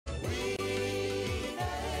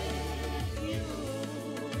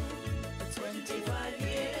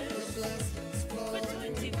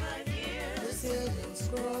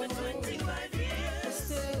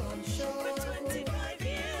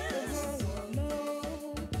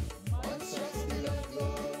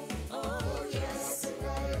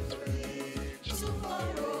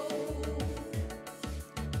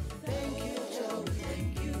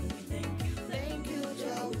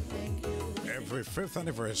every 5th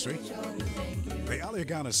anniversary. The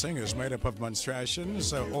Allegana Singers, made up of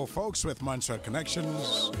Montserratians or folks with Montserrat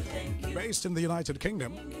connections based in the United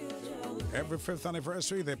Kingdom. Every 5th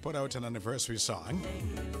anniversary, they put out an anniversary song.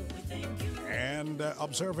 And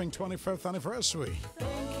observing 25th anniversary.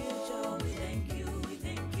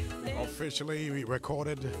 Officially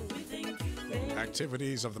recorded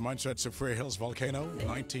activities of the Montserrat Soufrière Hills Volcano,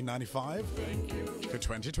 1995 to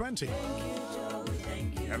 2020.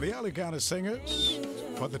 And the Allegana Singers,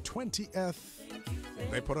 for the 20th,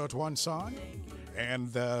 they put out one song. And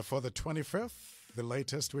for the 25th, the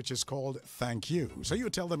latest, which is called Thank You. So you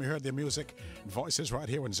tell them you heard their music and voices right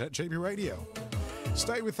here on ZJB Radio.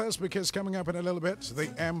 Stay with us, because coming up in a little bit, the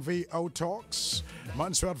MVO Talks,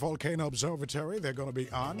 Montserrat Volcano Observatory, they're going to be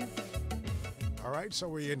on. All right, so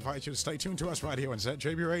we invite you to stay tuned to us right here on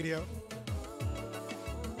ZJB Radio.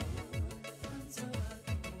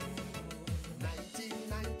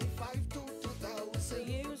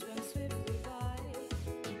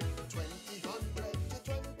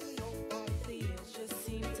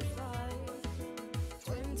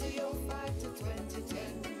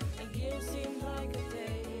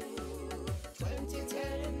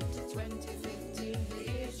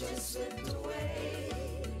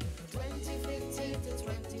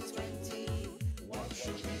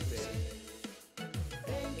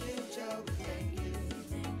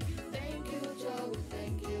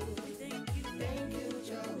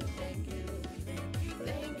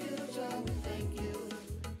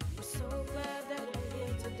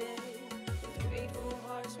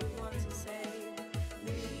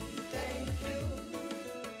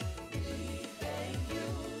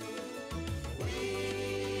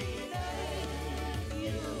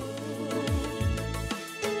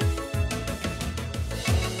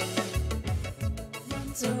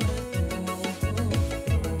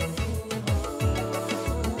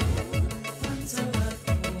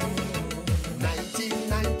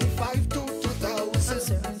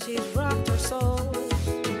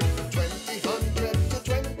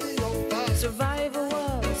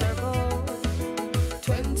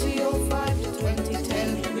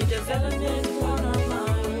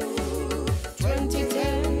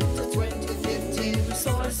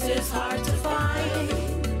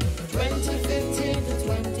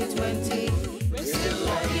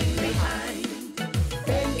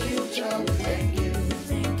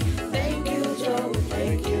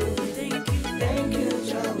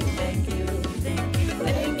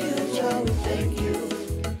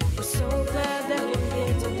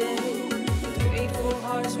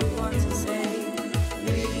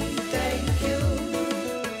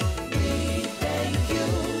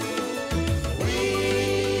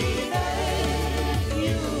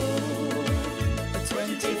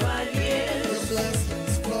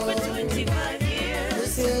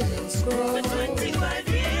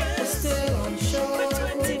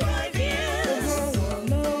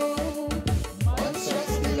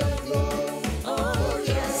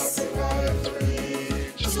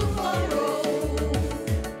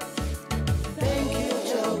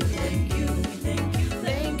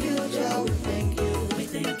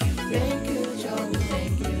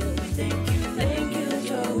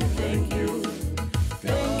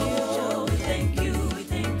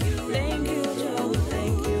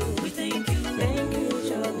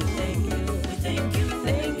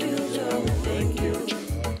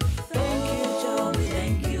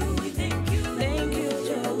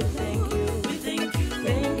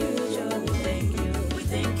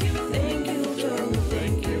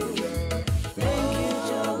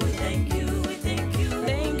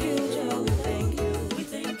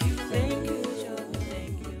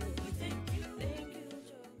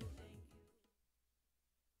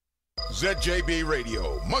 ZJB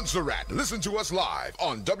Radio, Montserrat. Listen to us live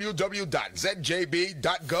on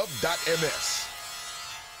www.zjb.gov.ms.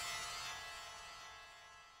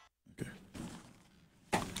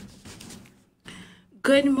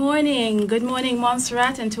 Good morning,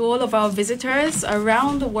 Montserrat, and to all of our visitors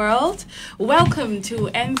around the world. Welcome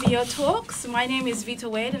to MVO Talks. My name is Vita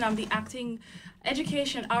Wade, and I'm the acting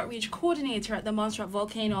Education Outreach Coordinator at the Montserrat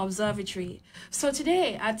Volcano Observatory. So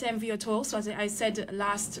today at MVO Talks, as I said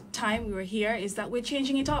last time we were here, is that we're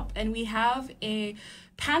changing it up, and we have a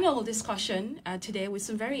panel discussion today with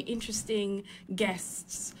some very interesting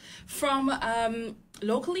guests from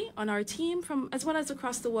locally on our team, from as well as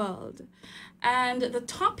across the world. And the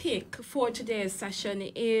topic for today's session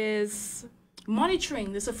is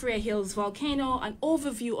monitoring the Soufrière Hills Volcano, an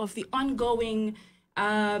overview of the ongoing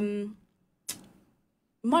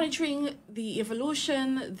monitoring, the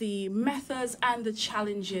evolution, the methods, and the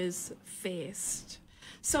challenges faced.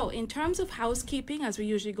 So in terms of housekeeping, as we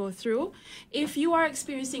usually go through, if you are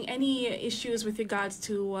experiencing any issues with regards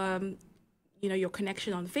to your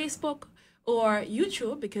connection on Facebook or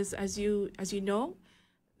YouTube, because as you know,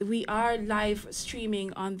 we are live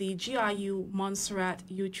streaming on the GRU Montserrat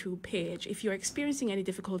YouTube page. If you're experiencing any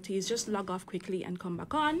difficulties, just log off quickly and come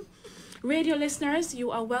back on. Radio listeners,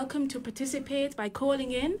 you are welcome to participate by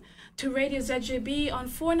calling in to Radio ZJB on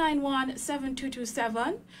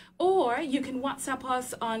 491-7227, or you can WhatsApp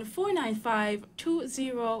us on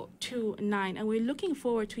 495-2029, and we're looking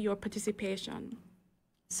forward to your participation.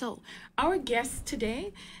 So, our guests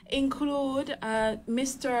today include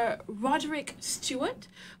Mr. Roderick Stewart,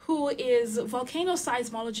 who is volcano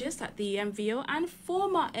seismologist at the MVO and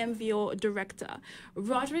former MVO director.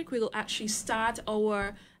 Roderick will actually start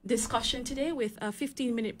our discussion today with a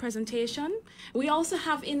 15-minute presentation. We also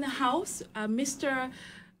have in the house Mr.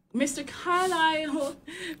 Carlisle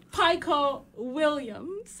Pyiko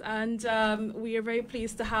Williams, and we are very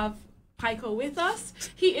pleased to have Pyiko with us.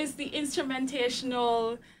 He is the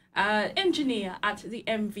instrumentational engineer at the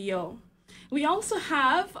MVO. We also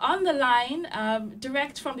have on the line,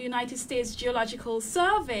 direct from the United States Geological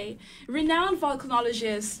Survey, renowned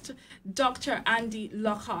volcanologist, Dr. Andy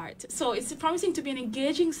Lockhart. So it's promising to be an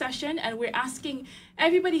engaging session, and we're asking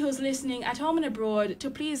everybody who's listening at home and abroad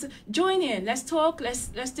to please join in. Let's talk, let's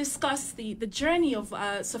discuss the journey of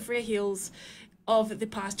Soufrière Hills of the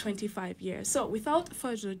past 25 years. So without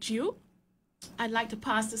further ado, I'd like to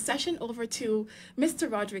pass the session over to Mr.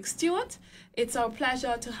 Roderick Stewart. It's our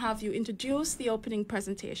pleasure to have you introduce the opening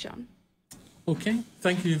presentation. Okay,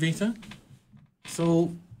 thank you, Vita.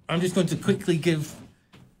 So I'm just going to quickly give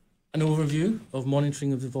an overview of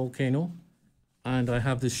monitoring of the volcano, and I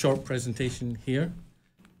have this short presentation here.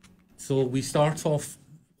 So we start off,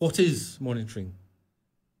 what is monitoring?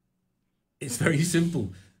 It's very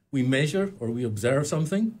simple. We measure or we observe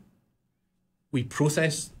something, we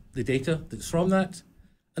process the data that's from that,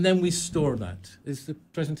 and then we store that. Is the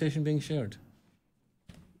presentation being shared?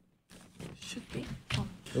 Should be. Oh.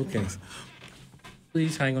 Okay.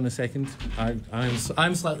 Please hang on a second.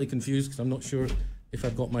 I'm slightly confused because I'm not sure if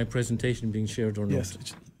I've got my presentation being shared or not. Yes.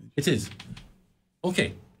 It is.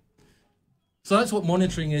 Okay. So that's what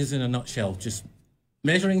monitoring is in a nutshell. Just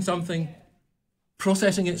measuring something,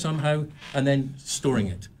 processing it somehow, and then storing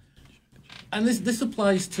it. And this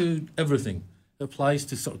applies to everything. It applies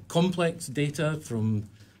to sort of complex data from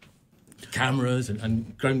cameras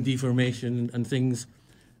and ground deformation and things.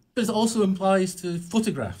 But it also applies to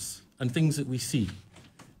photographs and things that we see.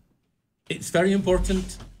 It's very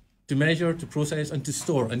important to measure, to process, and to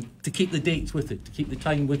store, and to keep the dates with it, to keep the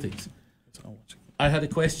time with it. I had a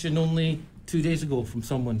question only 2 days ago from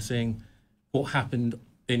someone saying what happened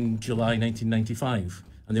in July 1995,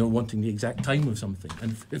 and they were wanting the exact time of something.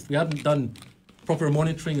 And if we hadn't done proper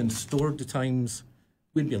monitoring and stored the times,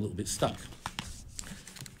 we'd be a little bit stuck.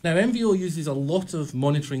 Now, MVO uses a lot of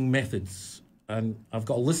monitoring methods, and I've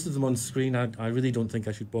got a list of them on screen. I really don't think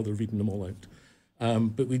I should bother reading them all out.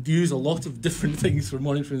 But we use a lot of different things for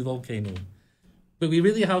monitoring the volcano. But we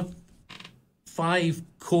really have 5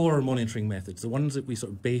 core monitoring methods, the ones that we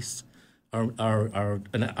sort of base our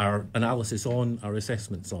analysis on, our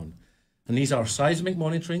assessments on. And these are seismic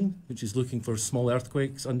monitoring, which is looking for small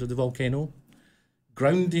earthquakes under the volcano.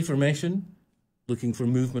 Ground deformation, looking for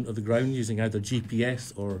movement of the ground using either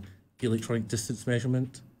GPS or electronic distance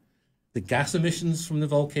measurement. The gas emissions from the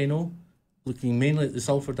volcano, looking mainly at the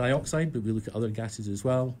sulfur dioxide, but we look at other gases as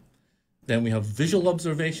well. Then we have visual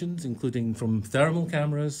observations, including from thermal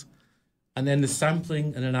cameras, and then the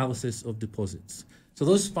sampling and analysis of deposits. So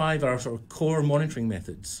those 5 are sort of core monitoring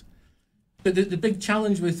methods. But the big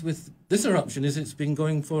challenge with this eruption is it's been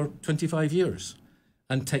going for 25 years,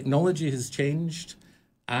 and technology has changed,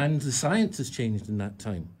 and the science has changed in that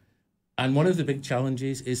time. And one of the big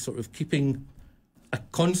challenges is sort of keeping a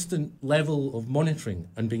constant level of monitoring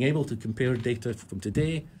and being able to compare data from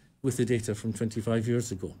today with the data from 25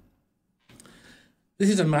 years ago. This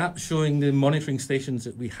is a map showing the monitoring stations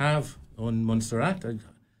that we have on Montserrat. I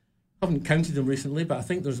haven't counted them recently, but I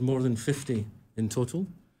think there's more than 50 in total.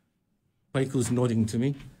 Michael's nodding to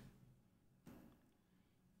me.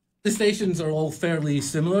 The stations are all fairly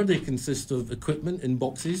similar. They consist of equipment in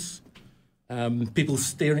boxes. Often people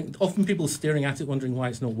staring at it, wondering why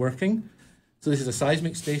it's not working. So this is a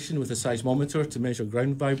seismic station with a seismometer to measure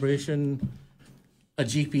ground vibration, a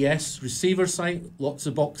GPS receiver site, lots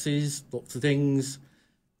of boxes, lots of things,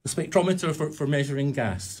 a spectrometer for measuring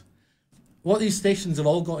gas. What these stations have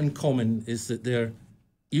all got in common is that they're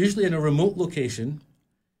usually in a remote location.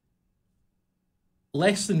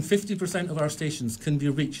 Less than 50% of our stations can be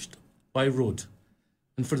reached by road.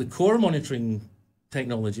 And for the core monitoring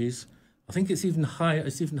technologies. I think it's even higher.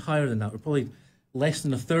 It's even higher than that. We're probably less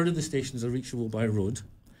than a third of the stations are reachable by road.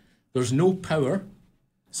 There's no power,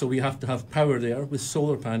 so we have to have power there with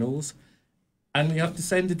solar panels, and we have to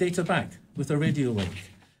send the data back with a radio link.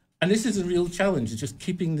 And this is a real challenge, it's just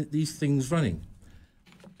keeping these things running.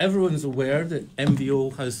 Everyone's aware that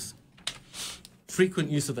MVO has frequent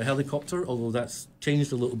use of a helicopter, although that's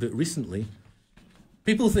changed a little bit recently.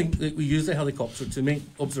 People think that we use the helicopter to make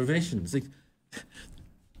observations.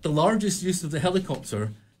 The largest use of the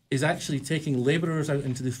helicopter is actually taking labourers out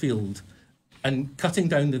into the field and cutting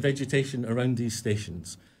down the vegetation around these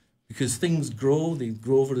stations, because things grow, they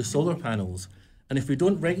grow over the solar panels, and if we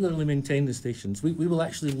don't regularly maintain the stations, we will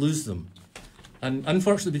actually lose them. And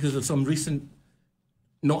unfortunately, because of some recent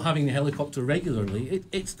not having the helicopter regularly,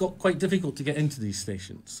 it's got quite difficult to get into these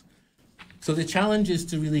stations. So the challenge is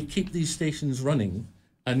to really keep these stations running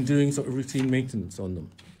and doing sort of routine maintenance on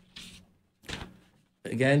them.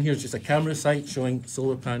 Again, here's just a camera site showing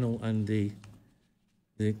solar panel and the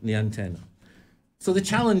antenna. So the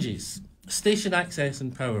challenges: station access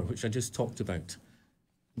and power, which I just talked about.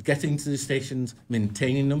 Getting to the stations,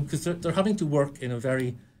 maintaining them, because they're having to work in a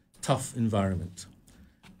very tough environment.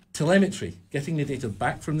 Telemetry, getting the data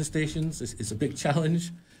back from the stations is a big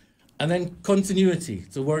challenge. And then continuity,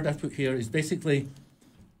 the word I put here is basically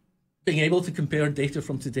being able to compare data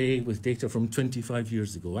from today with data from 25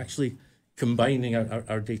 years ago, actually combining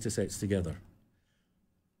our data sets together.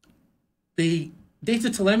 The data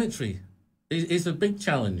telemetry is a big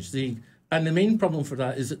challenge. And the main problem for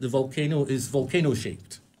that is that the volcano is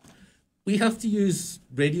volcano-shaped. We have to use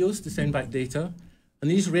radios to send back data, and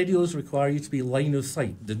these radios require you to be line of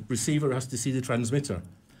sight. The receiver has to see the transmitter.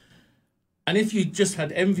 And if you just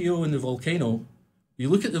had MVO in the volcano, you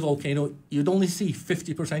look at the volcano, you'd only see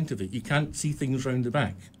 50% of it. You can't see things round the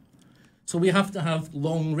back. So we have to have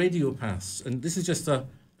long radio paths, and this is just a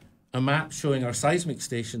map showing our seismic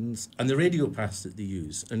stations and the radio paths that they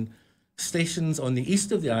use. And stations on the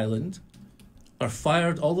east of the island are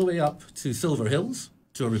fired all the way up to Silver Hills,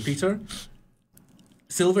 to a repeater.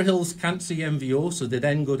 Silver Hills can't see MVO, so they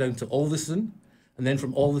then go down to Alveston, and then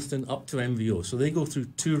from Alveston up to MVO. So they go through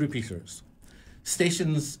 2 repeaters.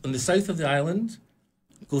 Stations on the south of the island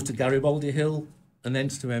go to Garibaldi Hill, and then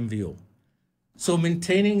to MVO. So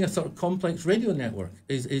maintaining a sort of complex radio network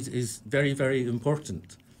is very, very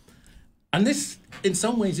important. And this, in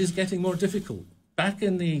some ways, is getting more difficult. Back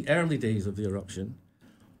in the early days of the eruption,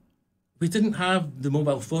 we didn't have the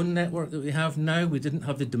mobile phone network that we have now. We didn't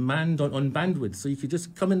have the demand on bandwidth, so you could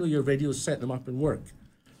just come in with your radios, set them up and work.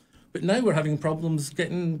 But now we're having problems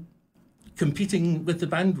competing with the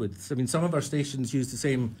bandwidths. I mean, some of our stations use the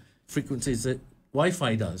same frequencies that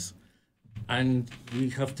Wi-Fi does, and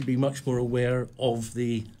we have to be much more aware of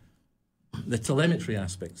the telemetry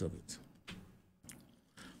aspects of it.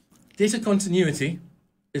 Data continuity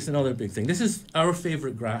is another big thing. This is our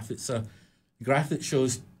favorite graph. It's a graph that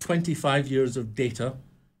shows 25 years of data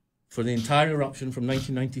for the entire eruption from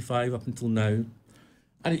 1995 up until now.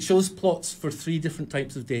 And it shows plots for 3 different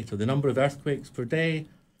types of data: the number of earthquakes per day,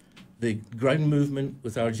 the ground movement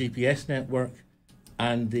with our GPS network,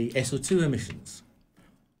 and the SO2 emissions.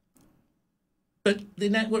 But the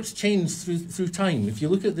networks change through time. If you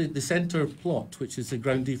look at the center plot, which is the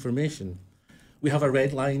ground deformation, we have a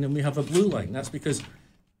red line and we have a blue line. That's because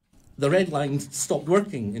the red line stopped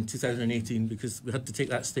working in 2018 because we had to take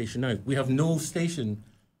that station out. We have no station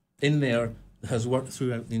in there that has worked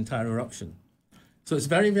throughout the entire eruption. So it's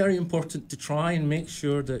very, very important to try and make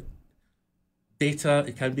sure that data,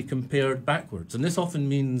 it can be compared backwards. And this often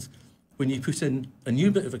means when you put in a new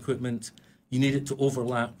bit of equipment, you need it to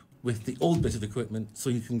overlap with the old bit of equipment so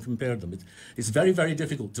you can compare them. It's very, very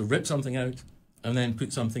difficult to rip something out and then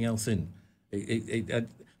put something else in.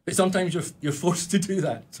 But sometimes you're forced to do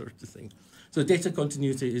that sort of thing. So data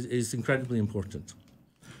continuity is incredibly important.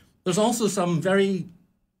 There's also some very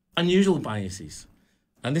unusual biases.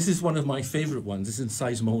 And this is one of my favorite ones. This is in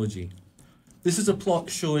seismology. This is a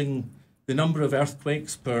plot showing the number of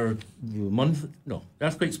earthquakes per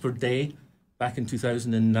earthquakes per day back in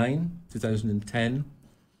 2009, 2010.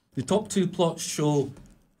 The top 2 plots show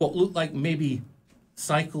what look like maybe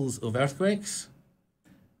cycles of earthquakes.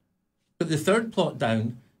 But the third plot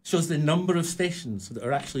down shows the number of stations that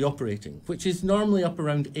are actually operating, which is normally up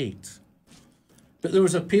around 8. But there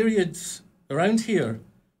was a period around here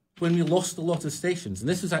when we lost a lot of stations, and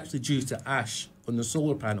this was actually due to ash on the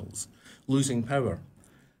solar panels losing power.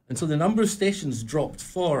 And so the number of stations dropped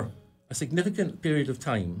for a significant period of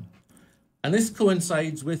time, and this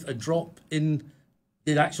coincides with a drop in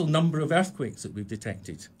the actual number of earthquakes that we've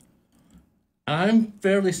detected. And I'm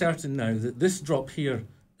fairly certain now that this drop here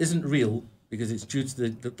isn't real, because it's due to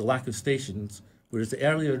the lack of stations, whereas the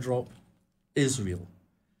earlier drop is real.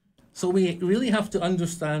 So we really have to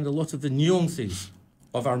understand a lot of the nuances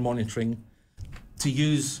of our monitoring to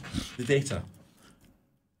use the data.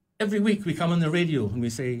 Every week we come on the radio and we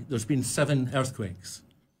say there's been 7 earthquakes.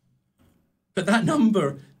 But that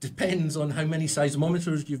number depends on how many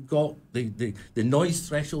seismometers you've got, the noise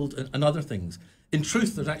threshold and other things. In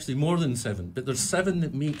truth, there's actually more than 7, but there's 7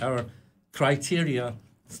 that meet our criteria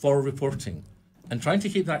for reporting. And trying to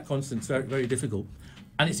keep that constant is very, very difficult.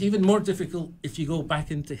 And it's even more difficult if you go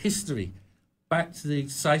back into history, back to the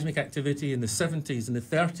seismic activity in the 70s and the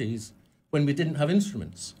 30s when we didn't have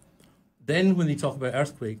instruments. Then when they talk about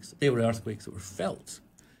earthquakes, they were earthquakes that were felt.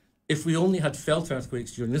 If we only had felt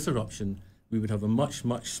earthquakes during this eruption, we would have a much,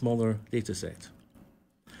 much smaller data set.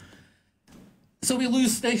 So we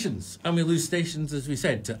lose stations, and we lose stations, as we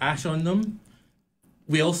said, to ash on them.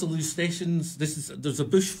 We also lose stations. There's a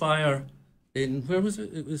bushfire in, where was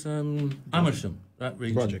it? It was Amersham, that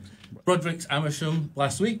region. Broderick's Amersham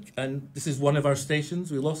last week, and this is one of our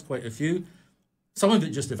stations. We lost quite a few. Some of it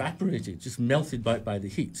just evaporated, just melted by the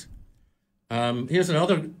heat. Here's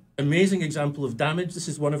another amazing example of damage. This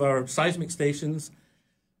is one of our seismic stations.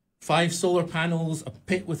 5 solar panels, a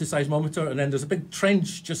pit with a seismometer, and then there's a big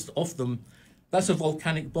trench just off them. That's a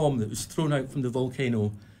volcanic bomb that was thrown out from the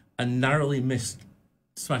volcano and narrowly missed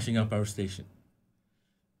smashing up our station.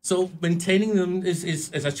 So maintaining them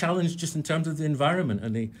is a challenge just in terms of the environment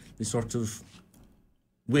and the sort of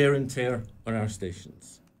wear and tear on our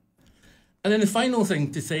stations. And then the final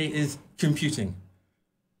thing to say is computing.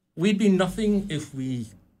 We'd be nothing if we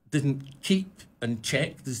didn't keep and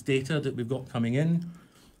check this data that we've got coming in.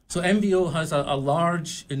 So MVO has a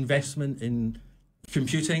large investment in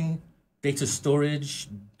computing, data storage,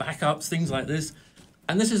 backups, things like this.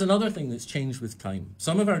 And this is another thing that's changed with time.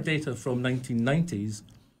 Some of our data from 1990s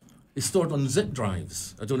is stored on zip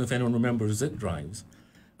drives. I don't know if anyone remembers zip drives.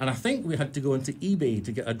 And I think we had to go into eBay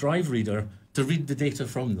to get a drive reader to read the data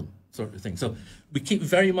from them, sort of thing. So we keep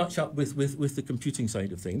very much up with the computing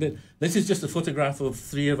side of things. This is just a photograph of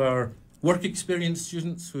 3 of our work experience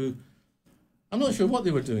students who, I'm not sure what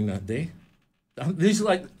they were doing that day. These are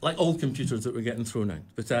like old computers that were getting thrown out.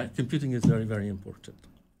 But computing is very, very important.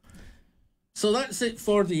 So that's it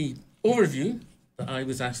for the overview that I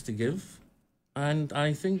was asked to give. And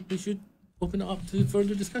I think we should open it up to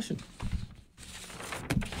further discussion.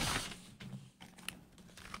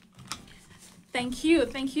 Thank you.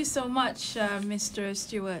 Thank you so much, Mr.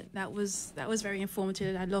 Stewart. That was very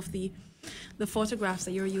informative. I love the photographs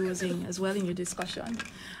that you're using as well in your discussion.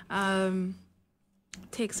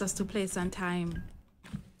 Takes us to place and time.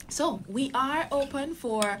 So we are open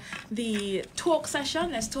for the talk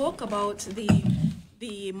session. Let's talk about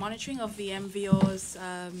the monitoring of the MVO's,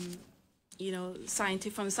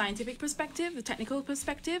 from the scientific perspective, the technical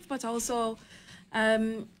perspective, but also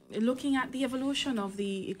looking at the evolution of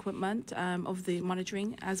the equipment, of the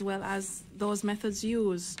monitoring, as well as those methods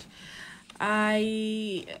used.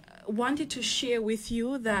 I wanted to share with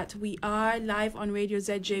you that we are live on Radio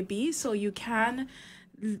ZJB, so you can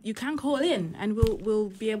call in, and we'll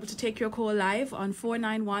be able to take your call live on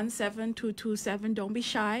 491-7227. Don't be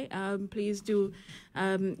shy. Please do,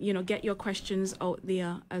 get your questions out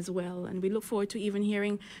there as well. And we look forward to even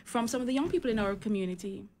hearing from some of the young people in our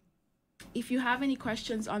community. If you have any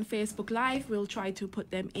questions on Facebook Live, we'll try to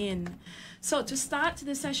put them in. So to start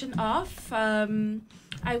the session off,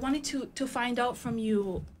 I wanted to find out from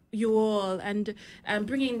you all, and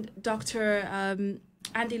bringing Dr.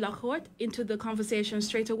 Andy Lockhart into the conversation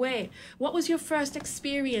straight away. What was your first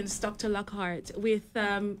experience, Dr. Lockhart, with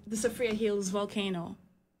the Soufrière Hills Volcano?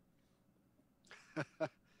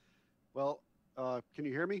 Well, can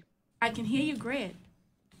you hear me? I can hear you great.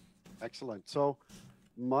 Excellent. So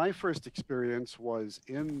my first experience was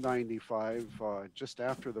in '95, just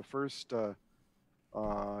after the first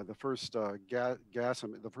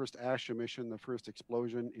ash emission, the first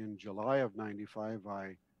explosion in July of '95.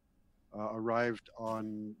 I arrived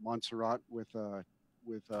on Montserrat with the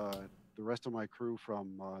rest of my crew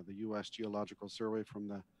from the U.S. Geological Survey, from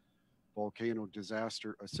the Volcano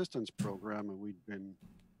Disaster Assistance Program, and we'd been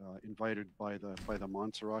invited by the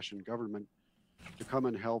Montserratian government to come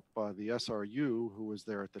and help the SRU, who was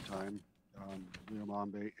there at the time, William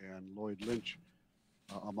Ambe and Lloyd Lynch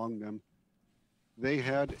among them. They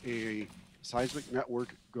had a seismic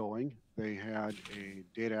network going. They had a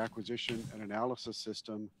data acquisition and analysis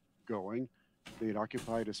system going. They had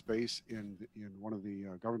occupied a space in one of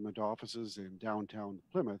the government offices in downtown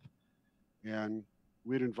Plymouth, and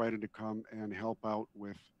we'd invited to come and help out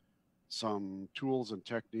with some tools and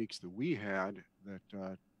techniques that we had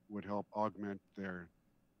that would help augment their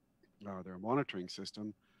their monitoring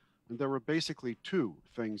system. And there were basically two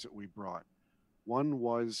things that we brought. One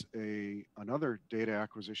was another data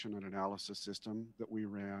acquisition and analysis system that we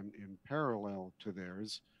ran in parallel to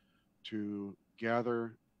theirs to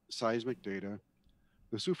gather seismic data.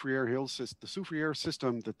 The Soufrière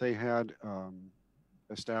system that they had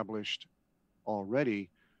established already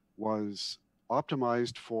was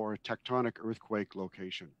optimized for tectonic earthquake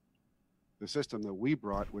location. The system that we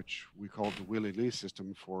brought, which we called the Willy Lee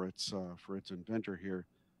system for its inventor here,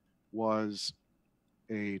 was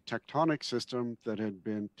a tectonic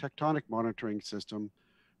monitoring system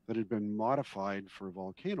that had been modified for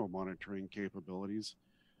volcano monitoring capabilities,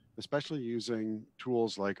 especially using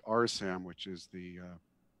tools like RSAM, which is the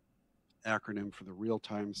acronym for the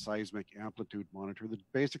real-time seismic amplitude monitor, that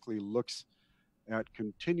basically looks at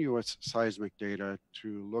continuous seismic data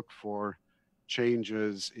to look for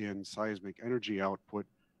changes in seismic energy output,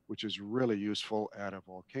 which is really useful at a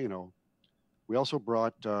volcano. We also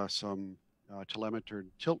brought some telemetered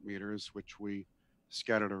tilt meters, which we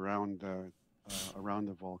scattered around the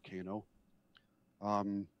volcano.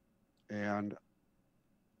 And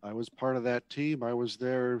I was part of that team. I was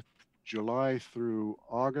there July through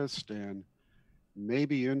August and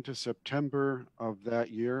maybe into September of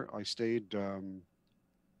that year. I stayed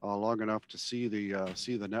long enough to see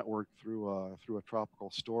the network through a tropical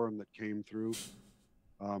storm that came through,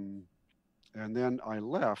 and then I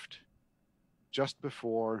left just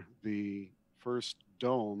before the first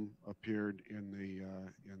dome appeared in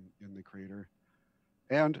the crater,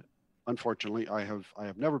 and unfortunately, I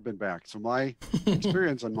have never been back. So my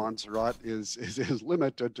experience on Montserrat is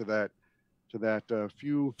limited to that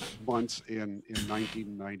few months in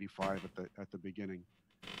 1995 at the beginning.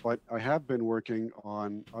 But I have been working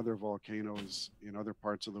on other volcanoes in other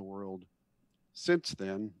parts of the world since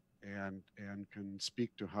then, and can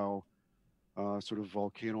speak to how sort of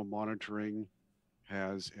volcano monitoring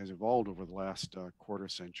has evolved over the last quarter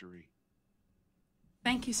century.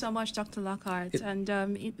 Thank you so much, Dr. Lockhart. And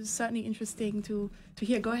it was certainly interesting to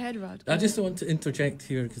hear. Go ahead, Rod. I just want to interject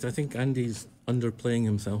here because I think Andy's underplaying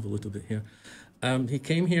himself a little bit here. He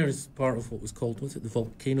came here as part of what was called, the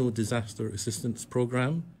Volcano Disaster Assistance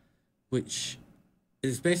Program, which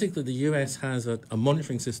is basically the US has a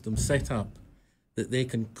monitoring system set up that they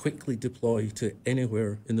can quickly deploy to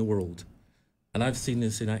anywhere in the world. And I've seen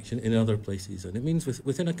this in action in other places. And it means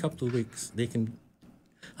within a couple of weeks, they can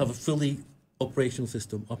have a fully operational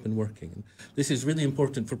system up and working. And this is really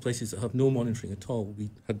important for places that have no monitoring at all. We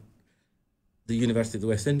had the University of the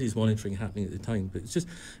West Indies monitoring happening at the time, but it's just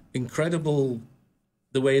incredible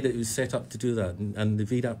the way that it was set up to do that. And the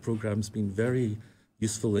VDAP program's been very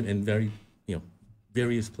useful in very,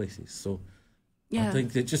 various places. So yeah. I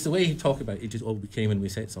think that just the way he talked about it, just all became when we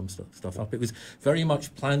set some stuff up. It was very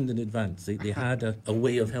much planned in advance. They had a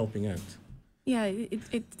way of helping out. Yeah,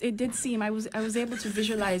 it did seem I was able to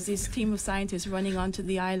visualize this team of scientists running onto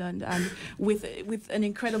the island with an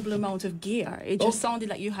incredible amount of gear. It just sounded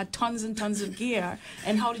like you had tons and tons of gear.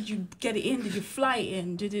 And how did you get it in? Did you fly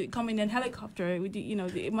in? Did it come in a helicopter?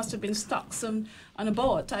 It must have been stuck on a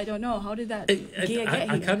boat. I don't know. How did that gear get here?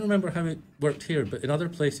 I can't remember how it worked here, but in other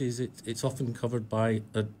places it's often covered by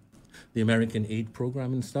the American aid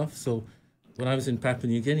program and stuff. So when I was in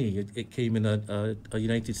Papua New Guinea, it came in a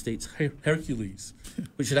United States Hercules,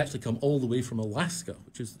 which had actually come all the way from Alaska,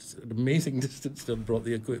 which is an amazing distance to have brought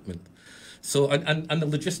the equipment. So, and the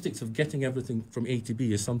logistics of getting everything from A to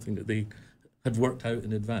B is something that they had worked out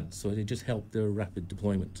in advance. So it just helped their rapid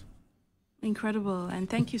deployment. Incredible. And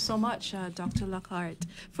thank you so much, Dr. Lockhart,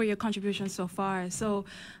 for your contribution so far. So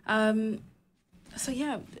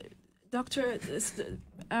yeah,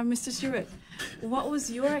 Mr. Stewart, what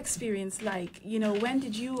was your experience like? When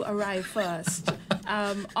did you arrive first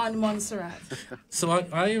on Montserrat? So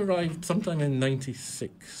I arrived sometime in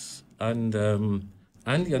 '96, and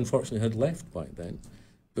Andy unfortunately had left by then,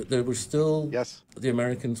 but there were still, yes, the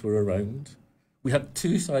Americans were around. We had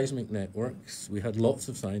 2 seismic networks. We had lots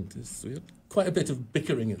of scientists. We had quite a bit of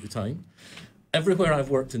bickering at the time. Everywhere I've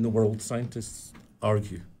worked in the world, scientists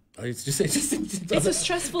argue. It's a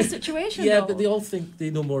stressful situation. Yeah, though. But they all think they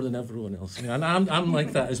know more than everyone else, and I'm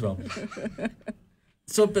like that as well.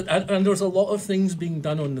 So, and there's a lot of things being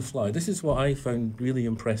done on the fly. This is what I found really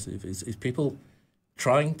impressive: is people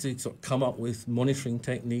trying to sort of come up with monitoring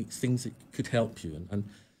techniques, things that could help you. And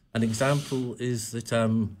an example is that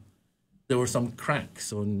there were some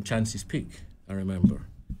cracks on Chance's Peak, I remember,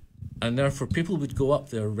 and therefore people would go up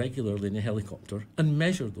there regularly in a helicopter and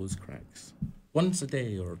measure those cracks once a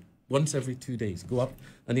day or once every 2 days. Go up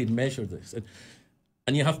and they'd measure this,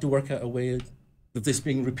 and you have to work out a way of this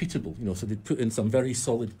being repeatable. So they'd put in some very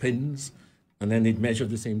solid pins, and then they'd measure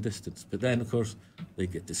the same distance. But then, of course, they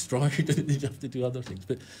get destroyed and they'd have to do other things.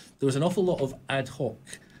 But there was an awful lot of ad hoc.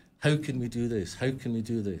 How can we do this? How can we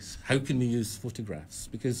do this? How can we use photographs?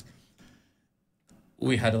 Because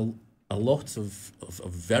we had a lot of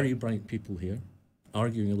very bright people here,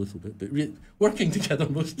 arguing a little bit, but working together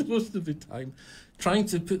most of the time, trying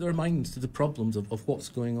to put their minds to the problems of what's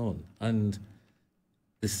going on. And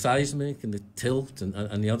the seismic and the tilt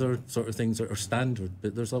and the other sort of things are standard,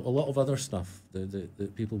 but there's a lot of other stuff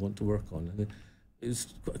that people want to work on. And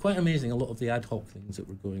it's quite amazing, a lot of the ad hoc things that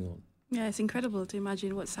were going on. Yeah, it's incredible to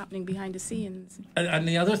imagine what's happening behind the scenes. And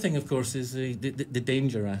the other thing, of course, is the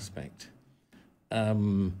danger aspect.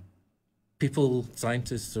 People,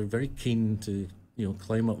 scientists, are very keen to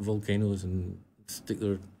climb up volcanoes and stick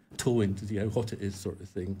their toe in to see how hot it is, sort of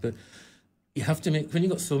thing. But you have to when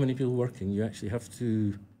you've got so many people working, you actually have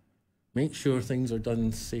to make sure things are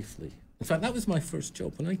done safely. In fact, that was my first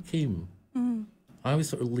job. When I came, I was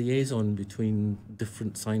sort of liaison between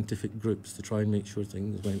different scientific groups to try and make sure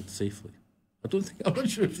things went safely. I'm not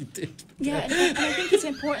sure if they did. Yeah, and I think it's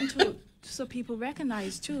important so people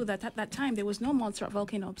recognize too that at that time there was no Montserrat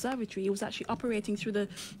Volcano Observatory. It was actually operating through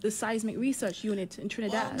the seismic research unit in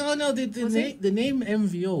Trinidad. Well, no, the name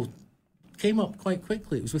MVO came up quite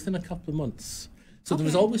quickly. It was within a couple of months. So there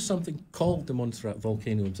was always something called the Montserrat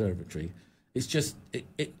Volcano Observatory. It's just,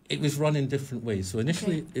 it was run in different ways. So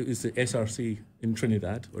initially it was the SRC in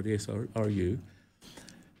Trinidad, or the SRU.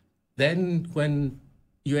 Then when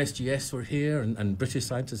USGS were here and British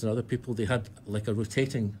scientists and other people, they had like a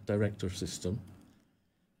rotating director system.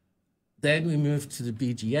 Then we moved to the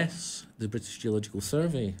BGS, the British Geological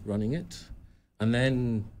Survey, running it. And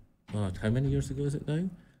then, how many years ago is it now?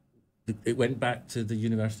 It went back to the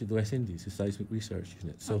University of the West Indies, the Seismic Research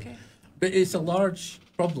Unit. So, but it's a large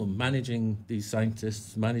problem managing these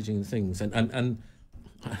scientists, managing things. And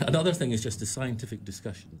another thing is just the scientific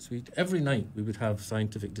discussions. Every night we would have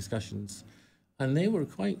scientific discussions, and they were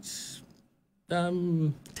quite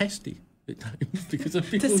testy at times because of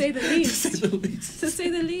people. To say the least. To say the least. To say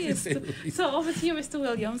the least. To say the least. So over to you, Mr.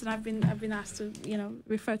 Williams, and I've been asked to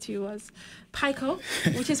refer to you as Pyiko,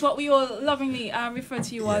 which is what we all lovingly refer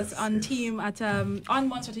to you as on team at on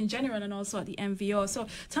Montserrat in general and also at the MVO. So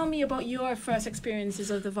tell me about your first experiences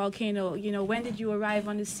of the volcano. When did you arrive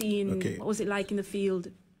on the scene? Okay. What was it like in the field?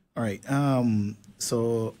 All right.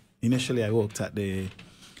 So initially I worked at the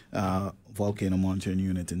volcano monitoring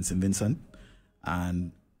unit in St. Vincent,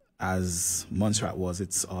 and as Montserrat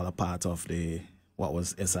it's all a part of what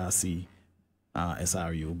was SRC,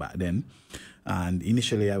 SRU back then. And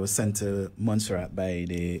initially I was sent to Montserrat by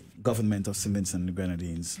the government of St. Vincent and the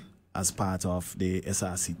Grenadines as part of the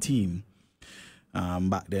SRC team.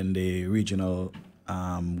 Back then the regional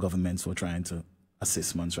governments were trying to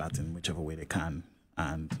assist Montserrat in whichever way they can.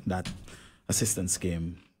 And that assistance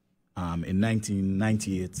came. In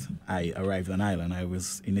 1998, I arrived on island. I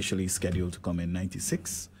was initially scheduled to come in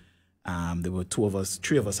 96. There were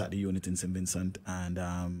three of us at the unit in St. Vincent, and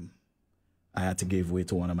I had to give way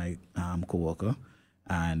to one of my co-worker.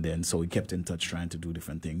 And then so we kept in touch trying to do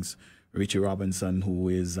different things. Richie Robinson, who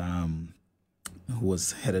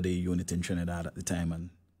was head of the unit in Trinidad at the time and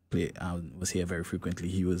was here very frequently.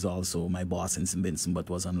 He was also my boss in St. Vincent, but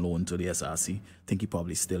was on loan to the SRC. I think he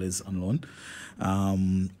probably still is on loan.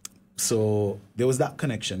 So there was that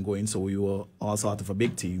connection going. So we were all sort of a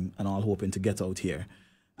big team and all hoping to get out here.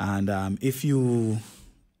 And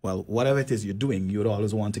whatever it is you're doing, you would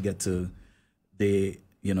always want to get to the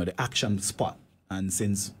action spot. And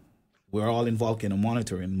since we're all in volcano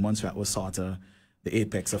monitoring, Montserrat was sort of the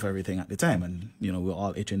apex of everything at the time. And, we were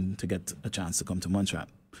all itching to get a chance to come to Montserrat.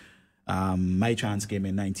 My chance came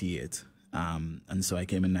in 98. And so I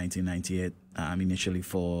came in 1998 initially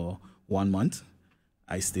for 1 month.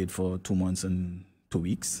 I stayed for 2 months and 2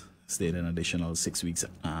 weeks, stayed an additional 6 weeks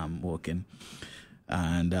working.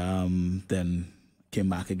 And then came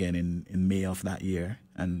back again in May of that year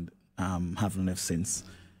and haven't left since.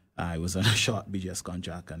 I was on a short BGS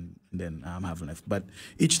contract and then haven't left. But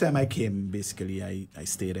each time I came, basically, I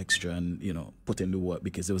stayed extra and, put in the work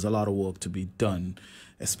because there was a lot of work to be done,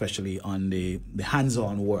 especially on the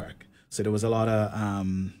hands-on work. So there was a lot of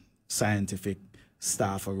scientific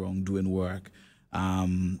staff around doing work.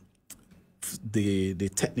 The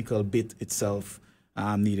technical bit itself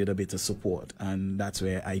needed a bit of support, and that's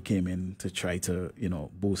where I came in to try to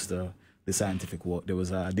boost the scientific work. There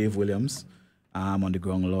was Dave Williams on the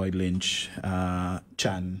ground, Lloyd Lynch,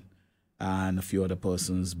 Chan, and a few other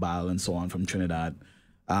persons, Bal and so on from Trinidad.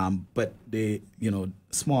 But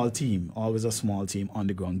small team, always a small team on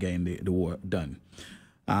the ground getting the work done.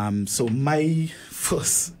 So my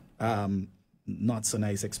first not so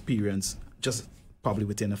nice experience just probably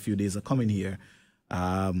within a few days of coming here,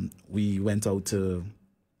 we went out to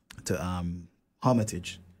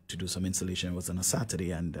Hermitage to do some installation. It was on a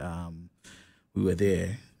Saturday, and we were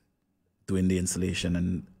there doing the installation,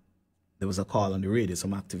 and there was a call on the radio.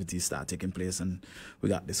 Some activities started taking place, and we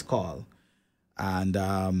got this call.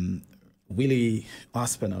 And Willie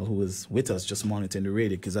Aspinall, who was with us, just monitoring the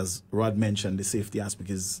radio, because as Rod mentioned, the safety aspect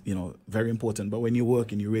is, very important. But when you're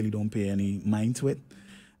working, you really don't pay any mind to it.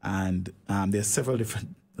 And there's several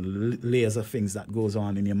different layers of things that goes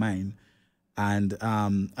on in your mind. And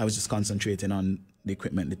I was just concentrating on the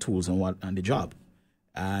equipment, the tools, and the job.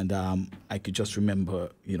 And I could just remember,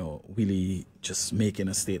 Willie just making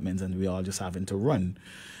a statement, and we all just having to run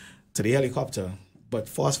to the helicopter. But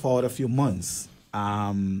fast forward a few months,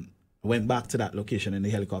 went back to that location in the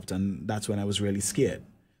helicopter, and that's when I was really scared,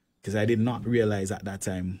 because I did not realize at that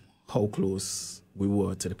time how close we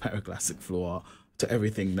were to the pyroclastic floor, to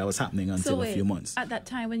everything that was happening until a few months. At that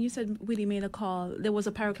time, when you said Willie made a call, there was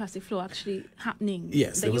a pyroclastic flow actually happening.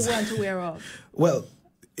 Yes, that you weren't aware of. Well,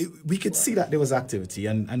 we could see that there was activity,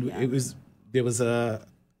 and there was a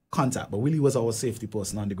contact, but Willie was our safety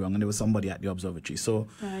person on the ground, and there was somebody at the observatory. So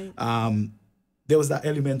there was that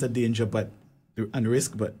element of danger, and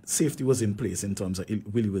risk, but safety was in place in terms of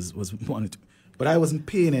Willie was monitoring. But I wasn't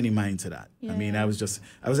paying any mind to that. I mean, I was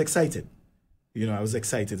excited. I was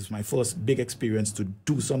excited. It was my first big experience to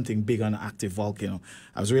do something big on an active volcano.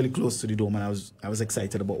 I was really close to the dome, and I was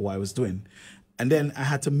excited about what I was doing. And then I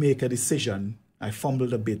had to make a decision. I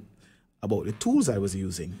fumbled a bit about the tools I was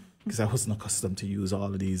using, because I wasn't accustomed to use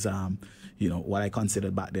all of these, what I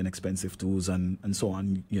considered back then expensive tools and so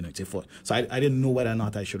on, So I didn't know whether or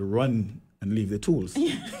not I should run and leave the tools,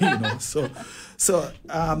 So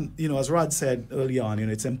as Rod said early on,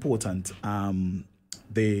 it's important.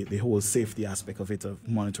 The whole safety aspect of it, of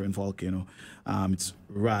monitoring volcano, it's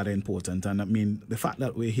rather important. And I mean, the fact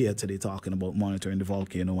that we're here today talking about monitoring the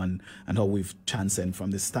volcano and how we've transcended from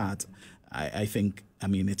the start, I think,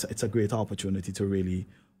 it's a great opportunity to really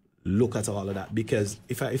look at all of that. Because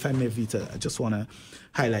if I may, Vita, I just want to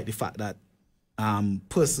highlight the fact that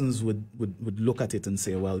persons would look at it and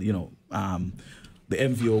say, well, the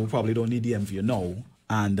MVO, we probably don't need the MVO now.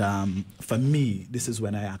 And for me, this is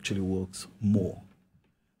when I actually worked more.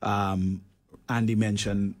 Andy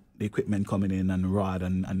mentioned the equipment coming in, and Rod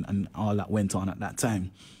and all that went on at that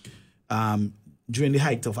time. During the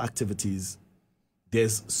height of activities,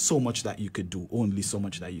 there's so much that you could do, only so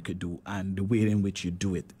much that you could do, and the way in which you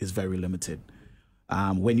do it is very limited.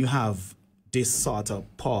 When you have this sort of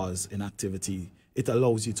pause in activity, it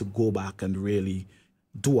allows you to go back and really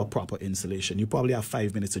do a proper installation. You probably have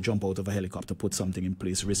 5 minutes to jump out of a helicopter, put something in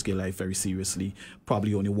place, risk your life very seriously.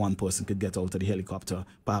 Probably only one person could get out of the helicopter.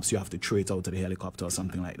 Perhaps you have to throw it out of the helicopter or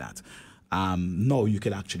something like that. No, you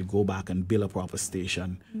could actually go back and build a proper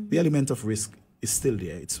station. The element of risk is still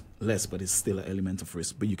there. It's less, but it's still an element of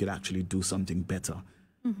risk. But you could actually do something better,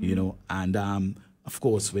 And of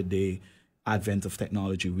course, with the advent of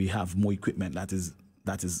technology, we have more equipment that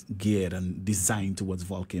is geared and designed towards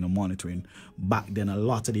volcano monitoring. Back then, a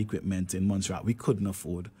lot of the equipment in Montserrat we couldn't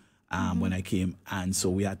afford when I came, and so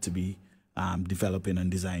we had to be developing and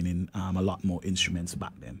designing a lot more instruments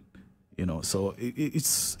back then. So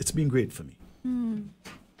it's been great for me.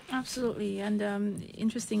 Absolutely, and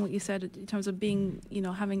interesting what you said in terms of being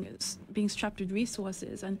strapped with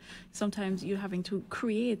resources, and sometimes you're having to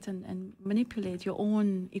create and manipulate your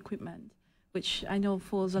own equipment, which I know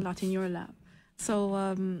falls a lot in your lap.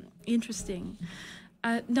 So interesting.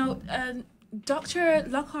 Now, Dr.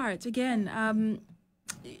 Lockhart, again,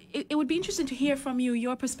 it would be interesting to hear from you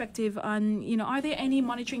your perspective on, are there any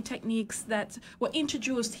monitoring techniques that were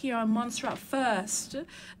introduced here on Montserrat first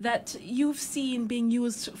that you've seen being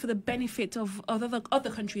used for the benefit of other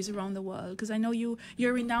countries around the world? Because I know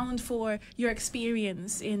you're renowned for your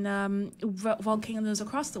experience in volcanoes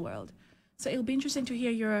across the world. So it'll be interesting to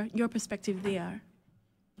hear your perspective there.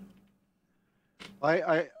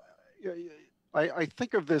 I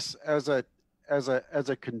think of this as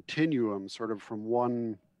a continuum, sort of from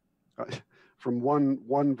one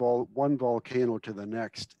volcano to the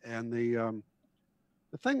next. And the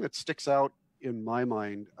thing that sticks out in my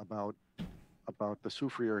mind about the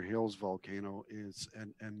Soufrière Hills volcano is,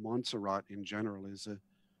 and Montserrat in general, is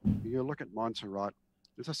you look at Montserrat,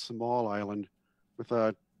 it's a small island with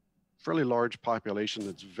a fairly large population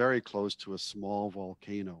that's very close to a small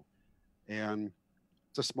volcano. And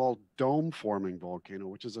it's a small dome-forming volcano,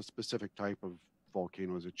 which is a specific type of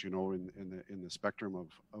volcanoes that in the spectrum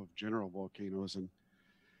of general volcanoes, and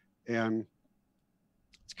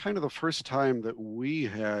it's kind of the first time that we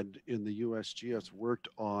had in the USGS worked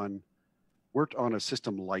on worked on a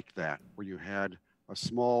system like that, where you had a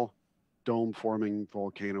small dome-forming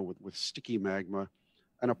volcano with sticky magma,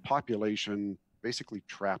 and a population basically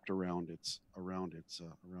trapped around its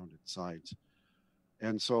sides.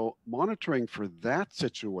 And so monitoring for that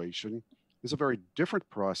situation is a very different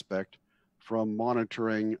prospect from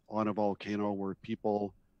monitoring on a volcano where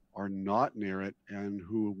people are not near it and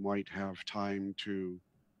who might have time to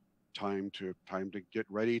get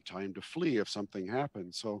ready, time to flee if something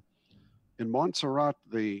happens. So in Montserrat,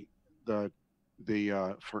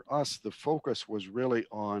 for us, the focus was really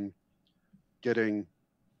on getting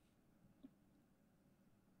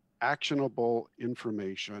actionable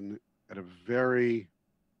information at a very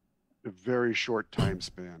short time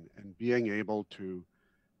span and being able to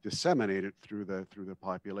disseminate it through the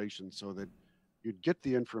population so that you'd get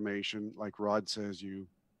the information, like Rod says, you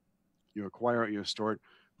acquire it, you store it,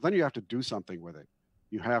 then you have to do something with it.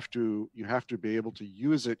 You have to be able to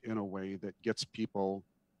use it in a way that gets people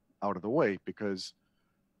out of the way, because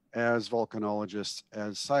as volcanologists,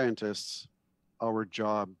 as scientists, our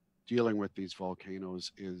job dealing with these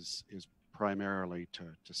volcanoes is primarily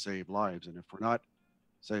to save lives. And if we're not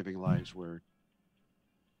saving lives, we're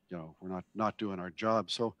not doing our job.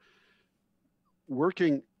 So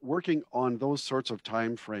working on those sorts of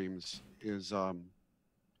time frames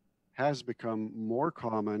has become more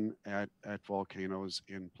common at volcanoes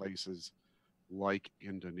in places like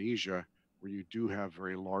Indonesia, where you do have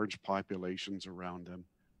very large populations around them.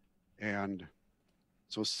 And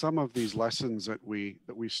so some of these lessons that we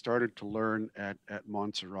started to learn at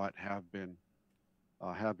Montserrat have been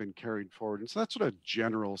carried forward. And so that's sort of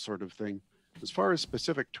general sort of thing. As far as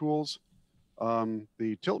specific tools,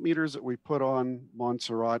 the tilt meters that we put on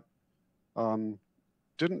Montserrat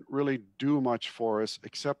didn't really do much for us,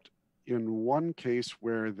 except in one case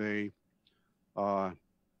where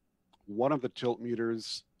one of the tilt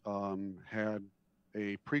meters had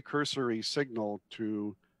a precursory signal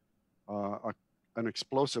to an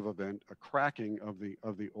explosive event, a cracking of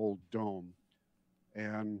the old dome.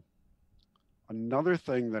 And another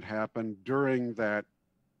thing that happened during that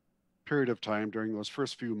period of time, during those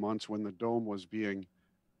first few months when the dome was being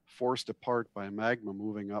forced apart by magma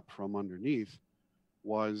moving up from underneath,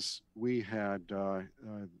 was we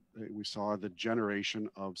saw the generation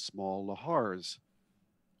of small lahars,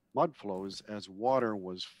 mud flows, as water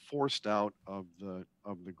was forced out of the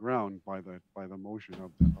ground by the motion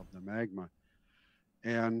of the magma.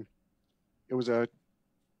 And it was the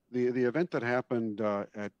event that happened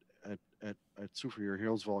at Soufrière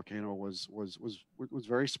Hills Volcano was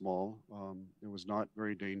very small. It was not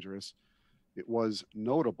very dangerous. It was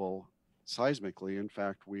notable seismically. In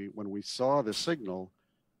fact, when we saw the signal,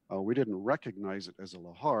 we didn't recognize it as a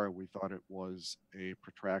lahar. We thought it was a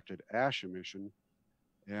protracted ash emission.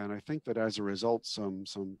 And I think that as a result,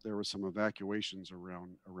 there were some evacuations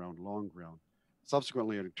around long ground.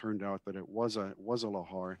 Subsequently, it turned out that it was a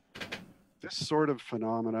lahar. This sort of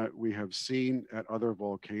phenomena we have seen at other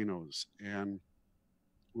volcanoes, and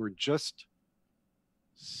we're just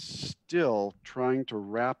still trying to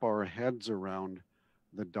wrap our heads around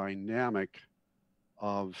the dynamic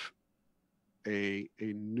of a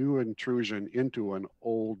new intrusion into an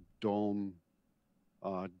old dome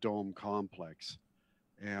complex.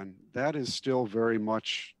 And that is still very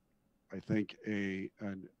much, I think, an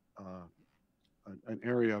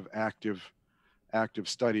area of active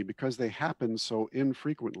study, because they happen so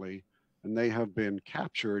infrequently, and they have been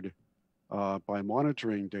captured by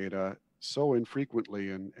monitoring data so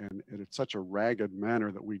infrequently and in such a ragged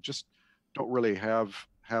manner that we just don't really have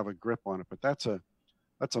a grip on it. But that's a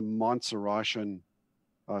Montserratian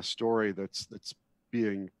story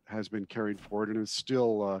has been carried forward and is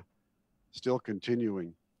still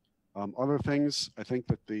continuing. Other things, I think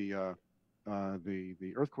that the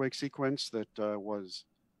earthquake sequence that was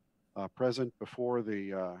present before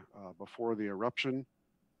the eruption,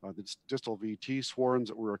 the distal VT swarms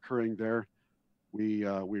that were occurring there, we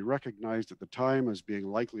recognized at the time as being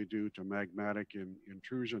likely due to magmatic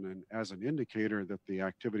intrusion, and as an indicator that the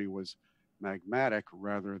activity was magmatic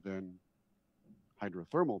rather than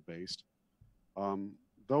hydrothermal based.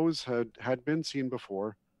 Those had been seen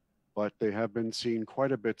before, but they have been seen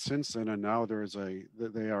quite a bit since then, and now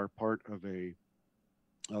they are part of the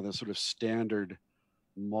sort of standard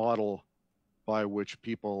model by which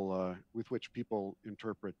people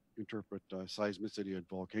interpret seismicity at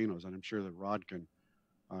volcanoes, and I'm sure that Rod can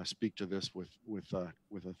speak to this with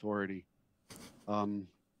authority.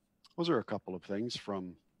 Those are a couple of things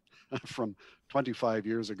from 25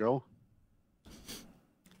 years ago.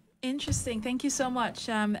 Interesting. Thank you so much.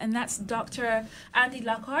 And that's Dr. Andy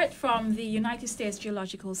Lockhart from the United States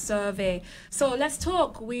Geological Survey. So let's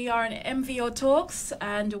talk. We are in MVO Talks,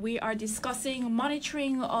 and we are discussing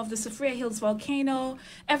monitoring of the Soufrière Hills Volcano,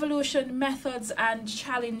 evolution, methods, and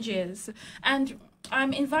challenges. And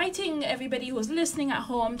I'm inviting everybody who's listening at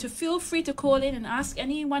home to feel free to call in and ask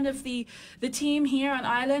any one of the team here on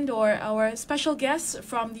Island or our special guests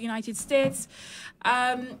from the United States.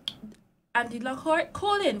 Andy Lockhart,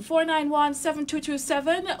 call in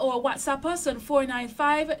 491-7227 or WhatsApp us on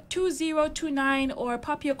 495-2029 or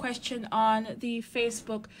pop your question on the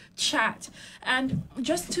Facebook chat. And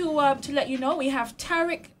just to let you know, we have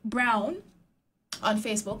Tarek Brown on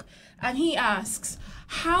Facebook, and he asks,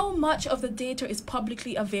 how much of the data is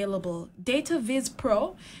publicly available? Data Viz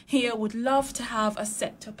Pro here would love to have a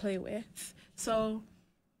set to play with. So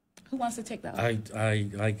who wants to take that?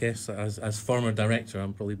 I guess as former director,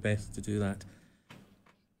 I'm probably best to do that.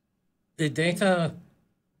 The data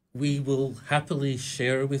we will happily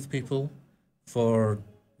share with people for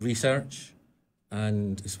research,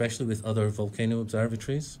 and especially with other volcano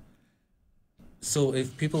observatories. So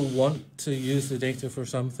if people want to use the data for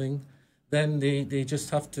something, then they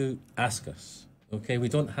just have to ask us. Okay, we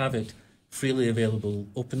don't have it freely available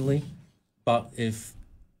openly, but if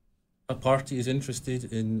a party is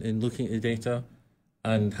interested in looking at the data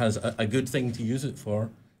and has a good thing to use it for,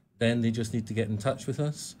 then they just need to get in touch with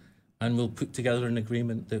us, and we'll put together an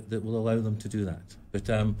agreement that will allow them to do that. But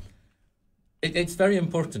it's very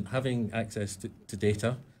important having access to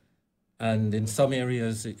data, and in some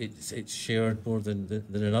areas it's shared more than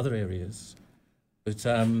in other areas. But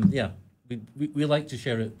yeah, we like to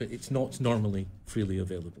share it, but it's not normally freely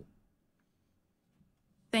available.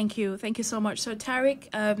 Thank you so much. So Tarek,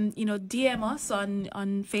 DM us on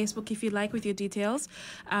Facebook if you like with your details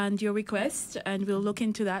and your request, and we'll look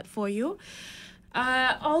into that for you.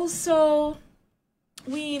 Also,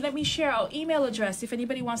 let me share our email address if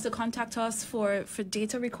anybody wants to contact us for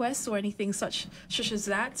data requests or anything such as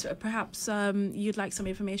that. Perhaps you'd like some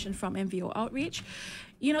information from MVO Outreach.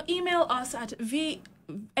 Email us at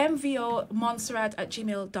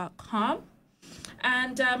mvomontserrat@gmail.com.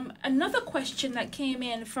 And another question that came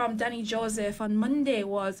in from Danny Joseph on Monday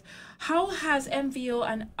was, how has MVO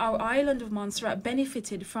and our island of Montserrat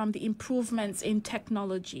benefited from the improvements in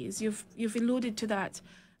technologies? You've alluded to that,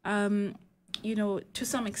 to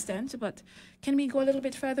some extent, but can we go a little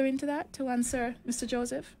bit further into that to answer, Mr.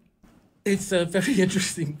 Joseph? It's a very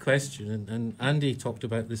interesting question, and Andy talked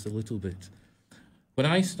about this a little bit. When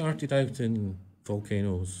I started out in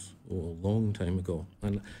volcanoes a long time ago,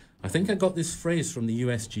 and I think I got this phrase from the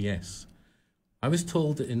USGS. I was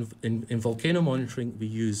told that in volcano monitoring, we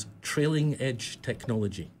use trailing edge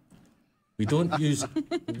technology. We don't use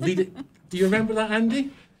leading. Do you remember that,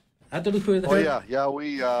 Andy? I don't know who. Oh yeah.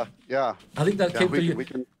 I think that came from you. We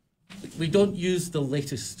can. We don't use the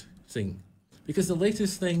latest thing, because the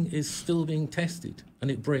latest thing is still being tested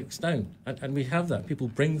and it breaks down. And we have that. People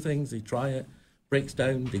bring things, they try it, breaks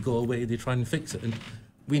down, they go away, they try and fix it. And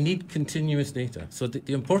we need continuous data. So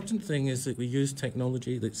the important thing is that we use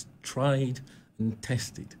technology that's tried and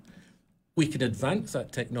tested. We can advance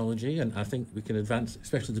that technology, and I think we can advance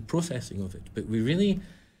especially the processing of it, but we really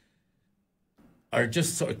are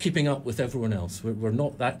just sort of keeping up with everyone else. We're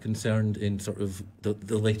not that concerned in sort of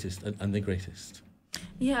the latest and the greatest.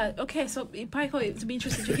 Yeah, okay, so Pyiko, it'd be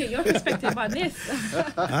interesting to hear your perspective on this.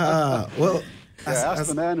 Ask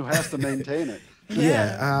the man who has to maintain it.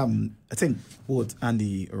 Yeah, I think both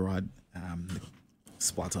Andy and Rod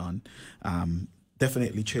spot on.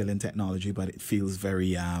 Definitely trailing technology, but it feels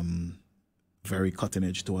very very cutting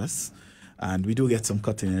edge to us, and we do get some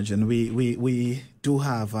cutting edge, and we do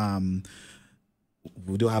have a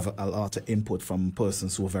lot of input from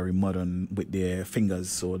persons who are very modern with their fingers.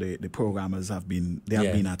 So the programmers have been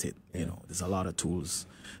at it. Yeah. There's a lot of tools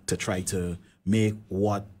to try to make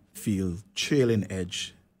what feel trailing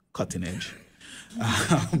edge cutting edge.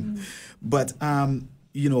 But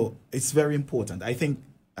it's very important. I think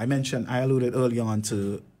I alluded early on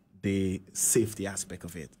to the safety aspect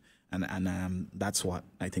of it, and that's what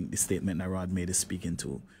I think the statement that Rod made is speaking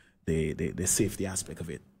to, the safety aspect of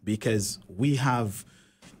it, because we have.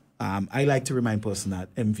 I like to remind person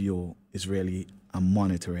that MVO is really a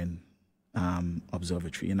monitoring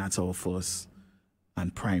observatory, and that's our first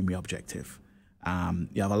and primary objective.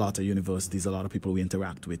 You have a lot of universities, a lot of people we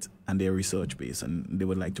interact with, and they're research-based, and they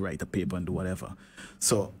would like to write a paper and do whatever.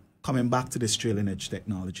 So coming back to this trailing edge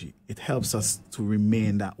technology, it helps us to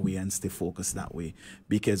remain that way and stay focused that way,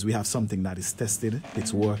 because we have something that is tested,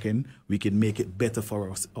 it's working, we can make it better for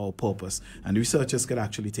us, our purpose, and researchers could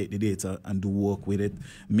actually take the data and do work with it,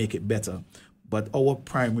 make it better. But our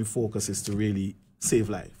primary focus is to really save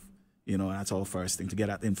life. You know, that's our first thing, to get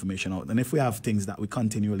that information out. And if we have things that we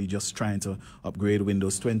continually just trying to upgrade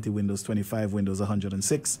Windows 20, Windows 25, Windows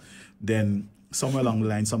 106, then somewhere along the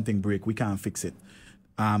line something break, we can't fix it.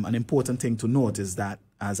 An important thing to note is that,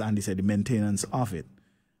 as Andy said, the maintenance of it,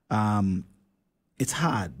 it's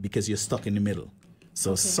hard because you're stuck in the middle.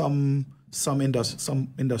 So some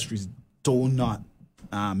industries do not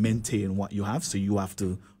maintain what you have, so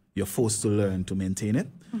you're forced to learn to maintain it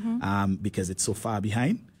because it's so far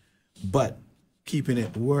behind. But keeping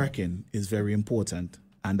it working is very important,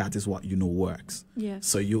 and that is what works. Yes.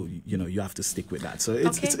 So you have to stick with that. So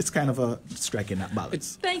it's kind of a striking that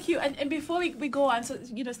balance. Thank you. And before we go on, so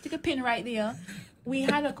stick a pin right there. We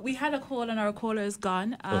had a call and our caller is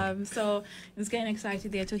gone. So I was getting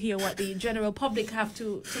excited there to hear what the general public have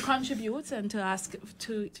to contribute and to ask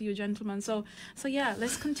to you gentlemen. So yeah,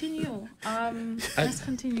 let's continue. Let's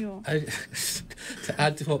continue. To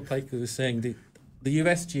add to what Pyiko was saying, the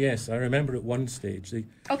USGS, I remember at one stage.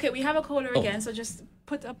 Okay, we have a caller again, so just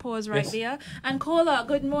put a pause right there. And caller,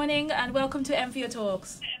 good morning and welcome to MVO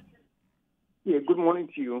Talks. Yeah, good morning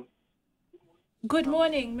to you. Good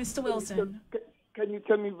morning, Mr. Wilson. Can you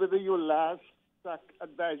tell me whether your last SAC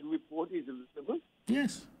advisory report is available?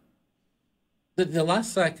 Yes. The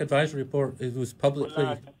last SAC advisory report was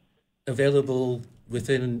publicly available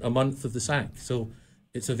within a month of the SAC. So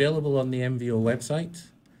it's available on the MVO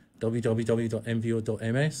website,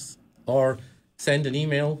 www.mvo.ms, or send an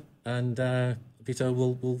email and Vita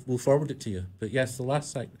will forward it to you. But yes, the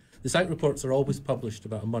SAC reports are always published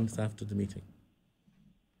about a month after the meeting.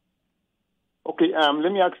 Okay,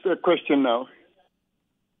 let me ask a question now.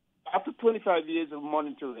 After 25 years of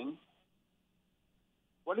monitoring,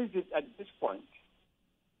 what is it at this point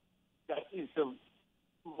that is the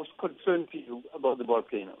most concern to you about the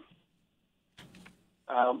volcano?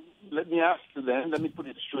 Let me ask you then, let me put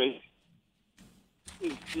it straight.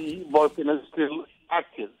 Is the volcano still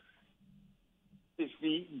active? Is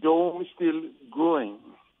the dome still growing?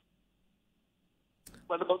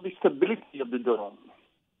 What about the stability of the dome?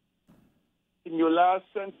 In your last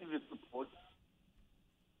scientific report,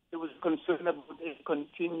 there was concern about a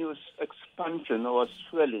continuous expansion or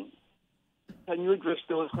swelling. Can you address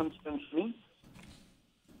those concerns for me?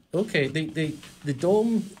 Okay, the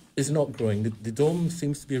dome is not growing. The dome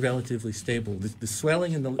seems to be relatively stable. The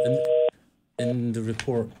swelling in the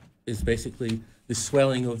report is basically the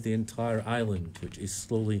swelling of the entire island, which is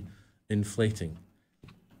slowly inflating.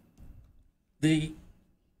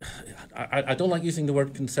 I don't like using the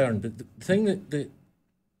word concern, but the thing that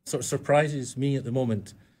sort of surprises me at the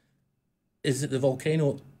moment is that the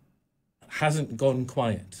volcano hasn't gone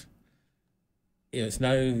quiet. It's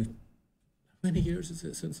now, how many years is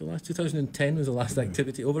it since the last? 2010 was the last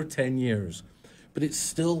activity, over 10 years. But it's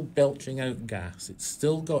still belching out gas. It's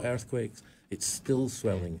still got earthquakes. It's still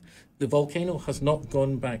swelling. The volcano has not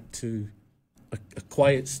gone back to a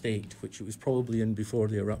quiet state, which it was probably in before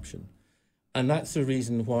the eruption. And that's the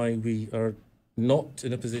reason why we are not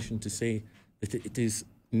in a position to say that it is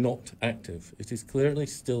not active. It is clearly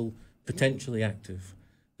still potentially active.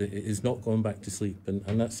 That it is not going back to sleep.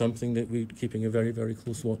 And that's something that we're keeping a very, very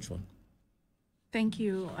close watch on. Thank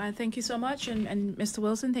you. Thank you so much. And Mr.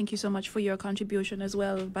 Wilson, thank you so much for your contribution as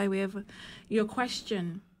well by way of your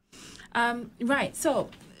question. Right. So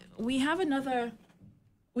we have another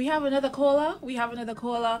caller. We have another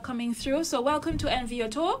caller coming through. So welcome to NVO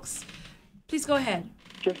Talks. Please go ahead.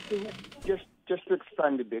 Just to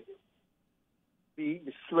expand a bit, the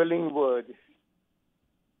swelling word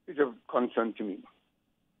is of concern to me.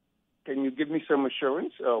 Can you give me some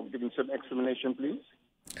assurance or give me some explanation, please?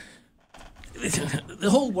 The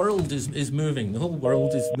whole world is moving. The whole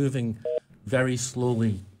world is moving very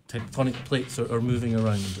slowly. Tectonic plates are moving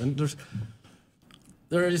around. And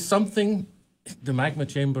there is something, the magma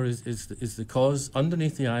chamber is the cause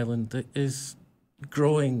underneath the island that is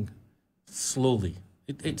growing slowly.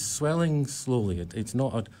 It's swelling slowly. It's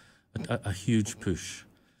not a huge push.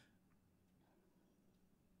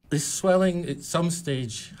 This swelling at some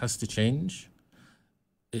stage has to change.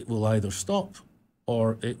 It will either stop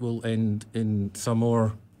or it will end in some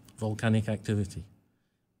more volcanic activity.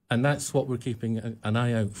 And that's what we're keeping an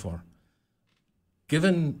eye out for.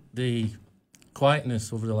 Given the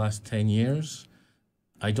quietness over the last 10 years,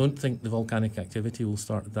 I don't think the volcanic activity will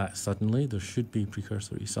start that suddenly. There should be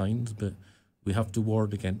precursory signs, but we have to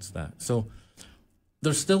ward against that. So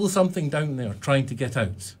there's still something down there trying to get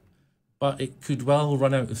out, but it could well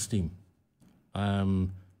run out of steam.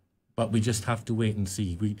 But we just have to wait and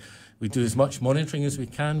see. We do as much monitoring as we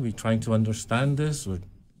can. We're trying to understand this. We're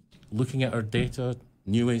looking at our data,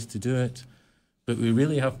 new ways to do it. but we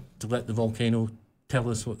really have to let the volcano tell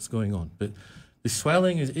us what's going on. But the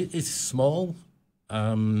swelling is small,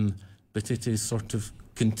 but it is sort of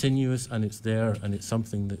continuous, and it's there, and it's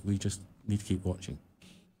something that we just need to keep watching.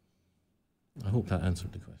 I hope that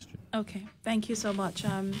answered the question. Okay, thank you so much,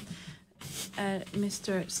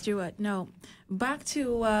 Mr. Stewart. Now, back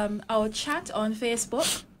to our chat on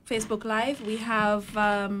Facebook Live. We have,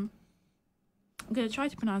 I'm going to try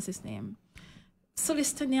to pronounce his name,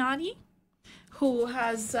 Solistaniani, who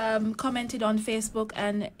has commented on Facebook,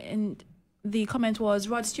 and the comment was,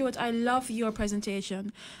 Rod Stewart, I love your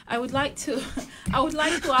presentation. I would like to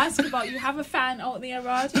ask about, you have a fan out there,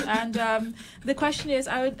 Rod, and the question is,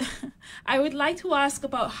 I would like to ask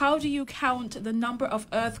about, how do you count the number of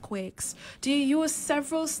earthquakes? Do you use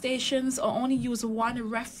several stations or only use one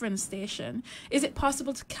reference station? Is it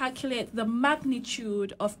possible to calculate the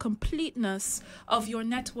magnitude of completeness of your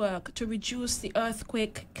network to reduce the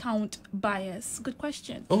earthquake count bias? Good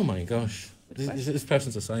question. Oh my gosh. This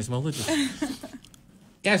person's a seismologist.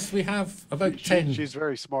 Yes, we have about 10. She's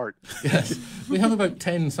very smart. Yes, we have about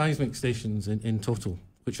 10 seismic stations in total,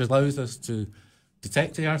 which allows us to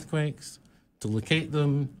detect the earthquakes, to locate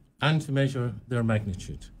them, and to measure their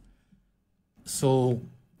magnitude. So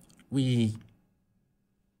we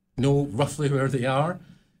know roughly where they are.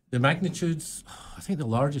 The magnitudes, I think the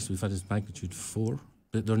largest we've had is magnitude 4,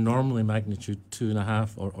 but they're normally magnitude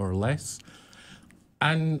 2.5 or less.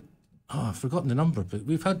 And I've forgotten the number, but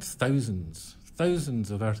we've had thousands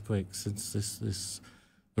of earthquakes since this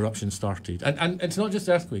eruption started. And it's not just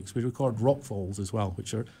earthquakes, we record rockfalls as well,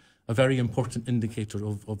 which are a very important indicator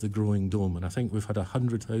of the growing dome. And I think we've had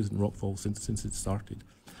 100,000 rockfalls since it started.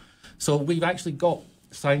 So we've actually got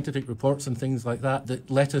scientific reports and things like that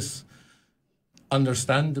that let us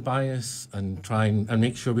understand the bias and try and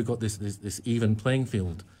make sure we've got this even playing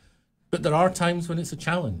field. But there are times when it's a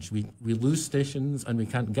challenge. We lose stations and we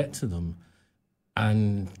can't get to them.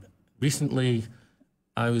 And recently,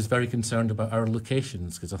 I was very concerned about our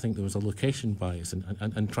locations because I think there was a location bias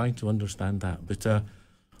and trying to understand that. But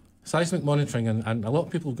seismic monitoring, and a lot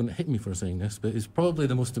of people are going to hit me for saying this, but it's probably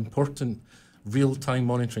the most important real-time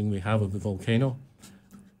monitoring we have of the volcano.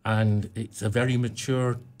 And it's a very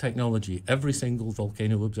mature technology. Every single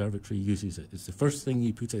volcano observatory uses it. It's the first thing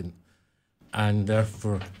you put in. And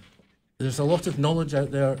therefore, there's a lot of knowledge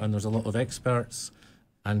out there, and there's a lot of experts,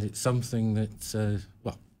 and it's something that,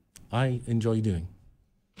 well, I enjoy doing.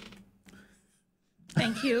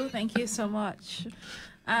 Thank you so much.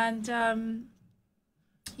 And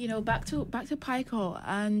you know, back to Pyiko,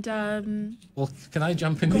 and well, can I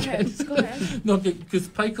jump in go again? ahead, go ahead. No, because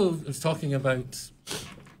Pyiko was talking about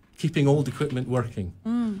keeping old equipment working,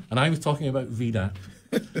 and I was talking about VDAP.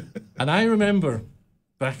 And I remember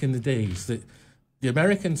back in the days that the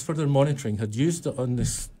Americans, for their monitoring, had used it on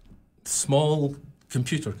this small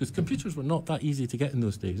computer, because computers were not that easy to get in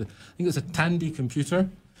those days. I think it was a Tandy computer,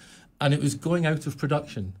 and it was going out of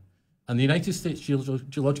production. And the United States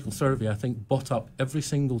Geological Survey, I think, bought up every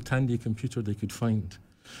single Tandy computer they could find,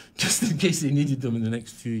 just in case they needed them in the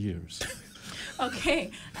next few years.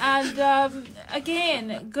 Okay, and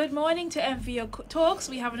again, good morning to MVO Talks.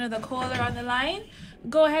 We have another caller on the line.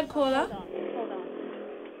 Go ahead, caller. Hold on.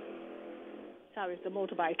 Sorry, it's the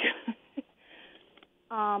motorbike.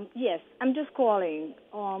 Yes, I'm just calling.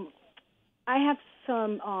 I have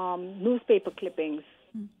some newspaper clippings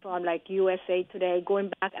from like USA Today, going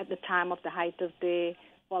back at the time of the height of the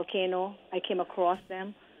volcano. I came across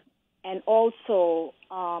them. And also,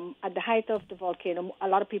 at the height of the volcano, a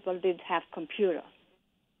lot of people didn't have computer.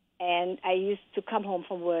 And I used to come home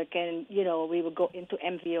from work and, you know, we would go into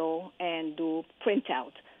MVO and do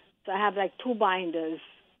printout. So I have like 2 binders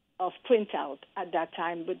of printout at that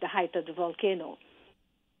time with the height of the volcano.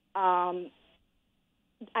 Are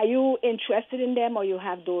you interested in them, or you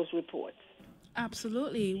have those reports?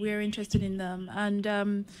 Absolutely, we're interested in them. And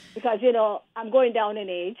because, you know, I'm going down in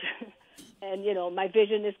age. And, you know, my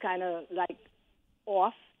vision is kind of like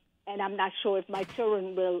off, and I'm not sure if my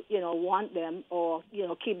children will, you know, want them or, you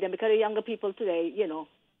know, keep them. Because the younger people today, you know,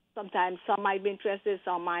 sometimes some might be interested,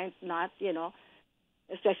 some might not, you know,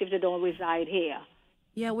 especially if they don't reside here.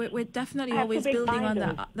 Yeah, we're definitely always building on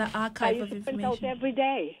the archive of information. I used to print out every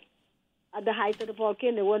day at the height of the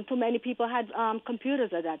volcano. There weren't too many people had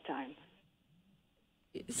computers at that time.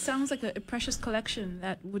 It sounds like a precious collection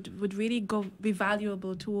that would really be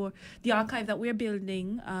valuable to the archive that we're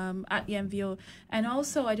building at the MVO. And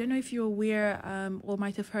also, I don't know if you're aware or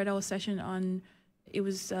might have heard our session on, it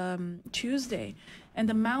was Tuesday, and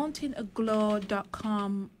the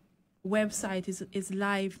mountainaglow.com website is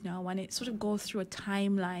live now, and it sort of goes through a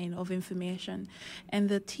timeline of information, and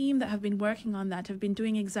the team that have been working on that have been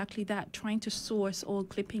doing exactly that, trying to source old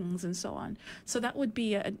clippings and so on. So that would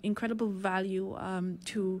be an incredible value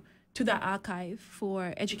to that archive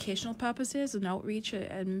for educational purposes and outreach,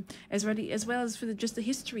 and as well as for just the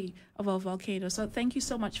history of our volcano. So thank you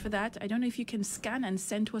so much for that. I don't know if you can scan and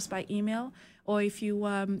send to us by email, or if you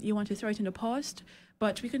want to throw it in a post,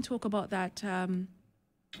 but we can talk about that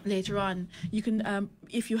later on. You can,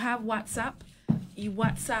 if you have WhatsApp, you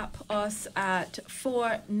WhatsApp us at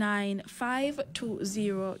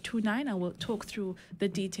 4952029, and we'll talk through the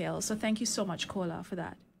details. So thank you so much, Kola, for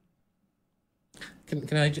that.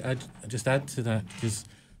 Can I just add to that? Because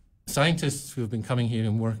scientists who have been coming here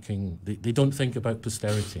and working, they don't think about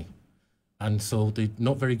posterity. And so they're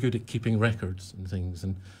not very good at keeping records and things.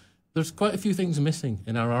 And there's quite a few things missing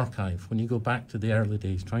in our archive when you go back to the early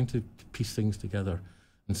days, trying to piece things together.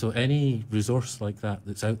 And so any resource like that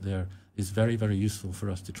that's out there is very, very useful for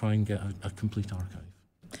us to try and get a complete archive.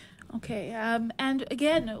 Okay, and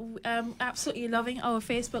again, absolutely loving our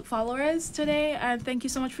Facebook followers today, and thank you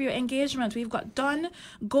so much for your engagement. We've got Don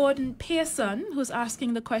Gordon Pearson, who's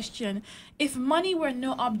asking the question, if money were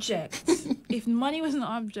no object, if money was an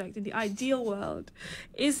object in the ideal world,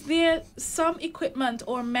 is there some equipment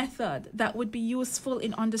or method that would be useful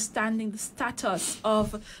in understanding the status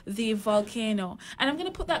of the volcano? And I'm going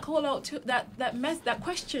to put that call out to that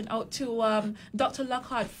question out to Dr.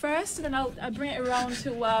 Lockhart first, and then I'll bring it around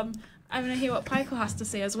to I'm going to hear what Pyiko has to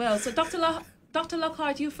say as well. So Dr.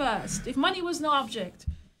 Lockhart, you first. If money was no object,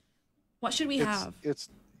 what should we have?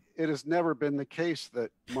 It has never been the case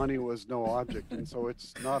that money was no object, and so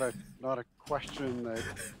it's not a question that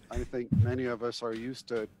I think many of us are used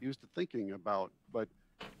to thinking about. But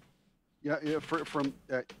yeah,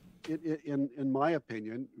 in my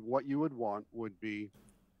opinion, what you would want would be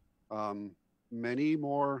many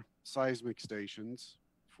more seismic stations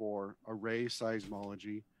for array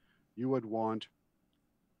seismology. You would want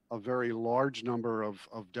a very large number of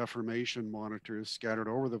deformation monitors scattered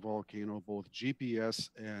over the volcano, both GPS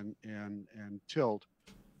and tilt.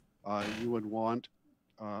 You would want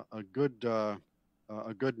a good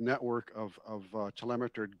network of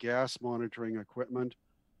telemetered gas monitoring equipment.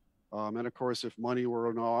 And of course, if money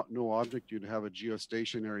were no object, you'd have a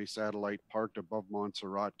geostationary satellite parked above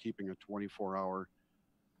Montserrat, keeping a 24-hour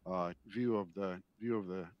view of the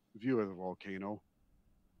volcano.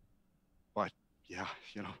 But yeah,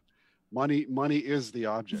 you know, money is the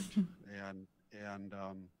object, and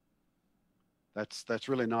that's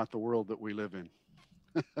really not the world that we live in.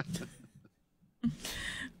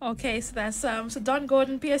 Okay, so that's so Don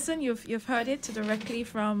Gordon Pearson, you've heard it directly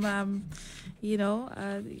from one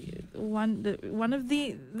of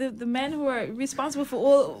the men who are responsible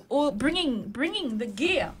for all bringing the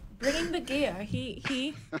gear.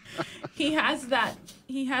 He has that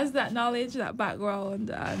knowledge, that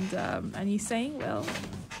background, and he's saying, well,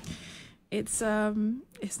 it's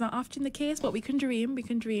not often the case, but we can dream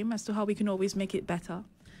as to how we can always make it better.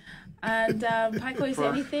 And Pyiko, is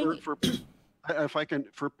there anything? If I can,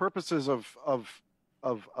 for purposes of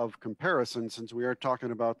comparison, since we are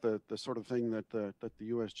talking about the sort of thing that the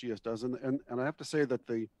USGS does, and I have to say that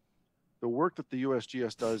the work that the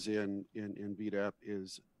USGS does in VDAP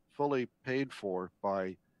is fully paid for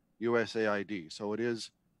by USAID. So it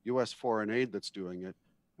is US foreign aid that's doing it,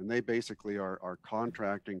 and they basically are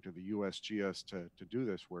contracting to the USGS to do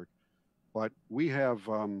this work. But we have,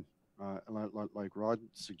 like Rod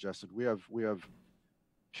suggested, we have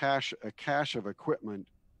a cache of equipment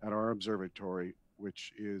at our observatory,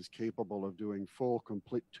 which is capable of doing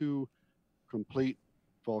two complete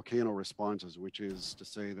volcano responses, which is to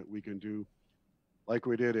say that we can do, like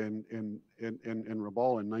we did in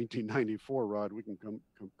Rabaul in 1994, Rod, we can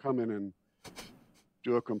come in and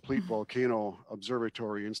do a complete volcano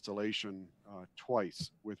observatory installation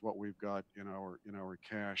twice with what we've got in our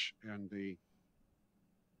cache. And the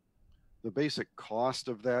basic cost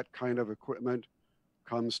of that kind of equipment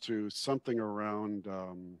comes to something around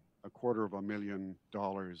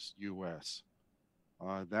 $250,000 US.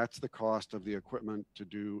 That's the cost of the equipment to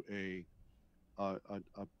do a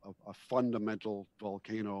fundamental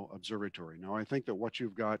volcano observatory. Now, I think that what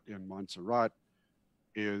you've got in Montserrat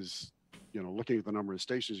is, looking at the number of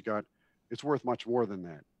stations you got, it's worth much more than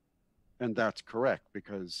that. And that's correct,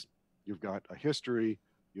 because you've got a history,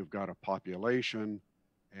 you've got a population,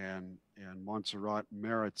 and Montserrat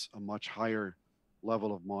merits a much higher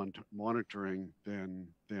level of monitoring than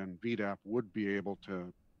VDAP would be able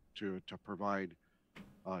to provide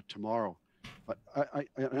tomorrow. But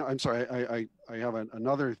I'm sorry, I have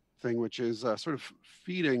another thing, which is sort of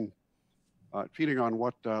feeding feeding on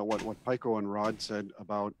what Pyiko and Rod said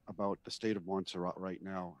about the state of Montserrat right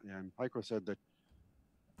now. And Pyiko said that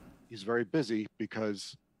he's very busy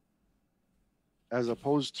because, as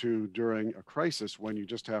opposed to during a crisis when you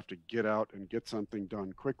just have to get out and get something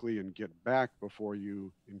done quickly and get back before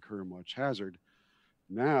you incur much hazard,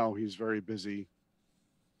 now he's very busy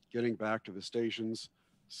getting back to the stations,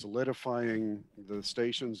 solidifying the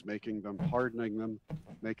stations, making them, hardening them,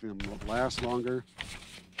 making them last longer,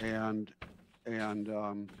 and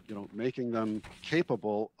making them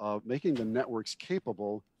capable of, making the networks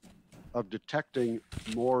capable of detecting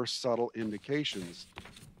more subtle indications,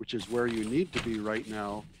 which is where you need to be right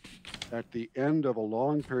now at the end of a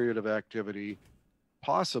long period of activity,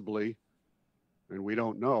 possibly, and we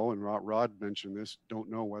don't know, and Rod mentioned this,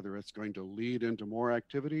 don't know whether it's going to lead into more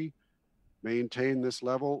activity, maintain this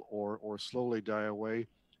level, or slowly die away.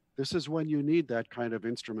 This is when you need that kind of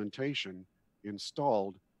instrumentation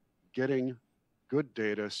installed, getting good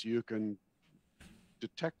data so you can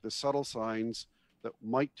detect the subtle signs that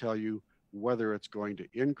might tell you whether it's going to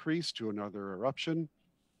increase to another eruption,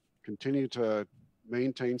 continue to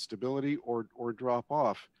maintain stability, or drop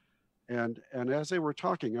off. And as they were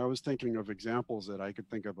talking, I was thinking of examples that I could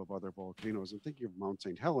think of other volcanoes. I'm thinking of Mount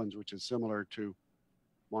St. Helens, which is similar to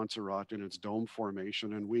Montserrat in its dome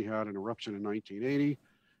formation. And we had an eruption in 1980.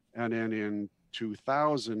 And then in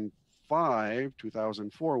 2005,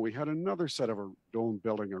 2004, we had another set of dome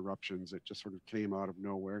building eruptions that just sort of came out of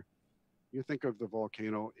nowhere. You think of the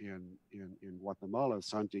volcano in Guatemala,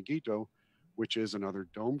 Santiguito, which is another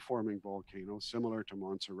dome forming volcano similar to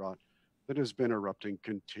Montserrat that has been erupting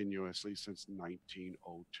continuously since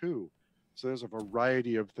 1902. So there's a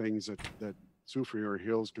variety of things that Soufrière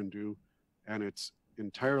Hills can do, and it's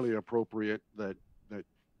entirely appropriate that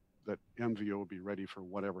MVO be ready for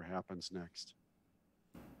whatever happens next.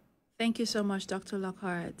 Thank you so much, Dr.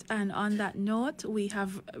 Lockhart. And on that note, we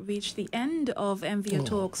have reached the end of MVO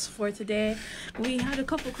Talks for today. We had a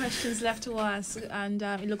couple questions left to ask, and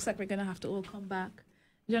it looks like we're going to have to all come back.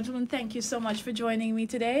 Gentlemen, thank you so much for joining me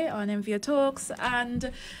today on MVO Talks.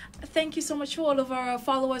 And thank you so much to all of our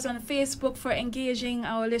followers on Facebook for engaging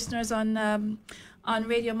our listeners on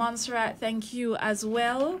Radio Montserrat. Thank you as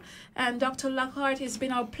well. And Dr. Lockhart, it's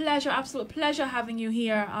been our pleasure, absolute pleasure having you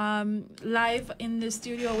here live in the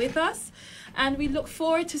studio with us. And we look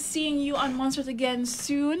forward to seeing you on Montserrat again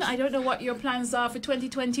soon. I don't know what your plans are for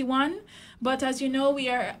 2021, but as you know,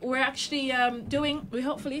 we're actually doing, we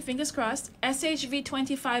hopefully, fingers crossed, SHV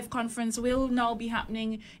 25 conference will now be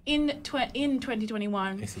happening in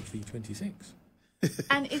 2021. SHV 26.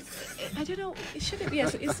 And I don't know, should it be?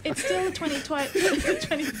 It's still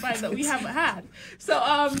 2025 that we haven't had. So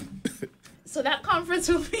that conference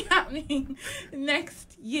will be happening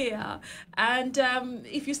next year. And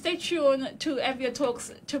if you stay tuned to MVO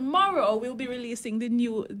Talks, tomorrow we'll be releasing the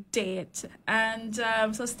new date. And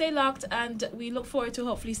so stay locked, and we look forward to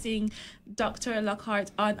hopefully seeing Dr.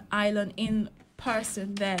 Lockhart on island in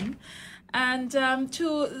person then. And to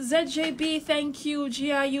ZJB, thank you,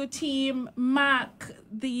 GIU team, MAC,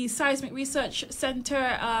 the Seismic Research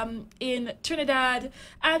Center in Trinidad,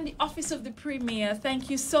 and the Office of the Premier. Thank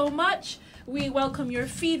you so much. We welcome your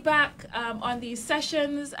feedback on these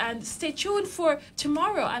sessions, and stay tuned for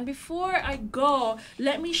tomorrow. And before I go,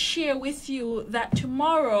 let me share with you that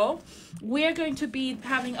tomorrow we're going to be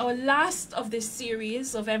having our last of this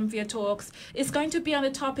series of MVO Talks. It's going to be on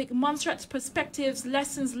the topic Montserrat's Perspectives,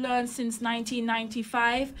 Lessons Learned Since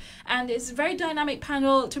 1995. And it's a very dynamic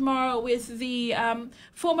panel tomorrow with the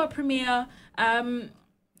former Premier,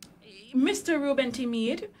 Mr. Ruben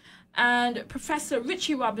Timid, and Professor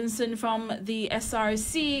Richie Robinson from the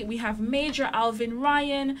SRC. We have Major Alvin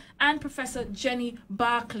Ryan and Professor Jenny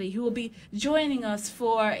Barkley, who will be joining us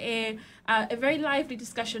for a very lively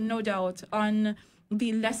discussion, no doubt, on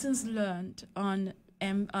the lessons learned on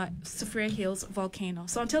Soufrière Hills Volcano.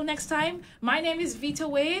 So until next time, my name is Vita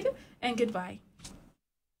Wade, and goodbye.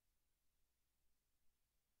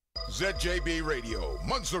 ZJB Radio,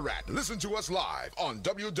 Montserrat. Listen to us live on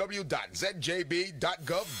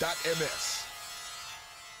www.zjb.gov.ms.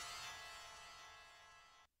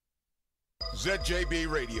 ZJB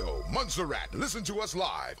Radio, Montserrat. Listen to us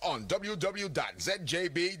live on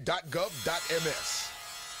www.zjb.gov.ms.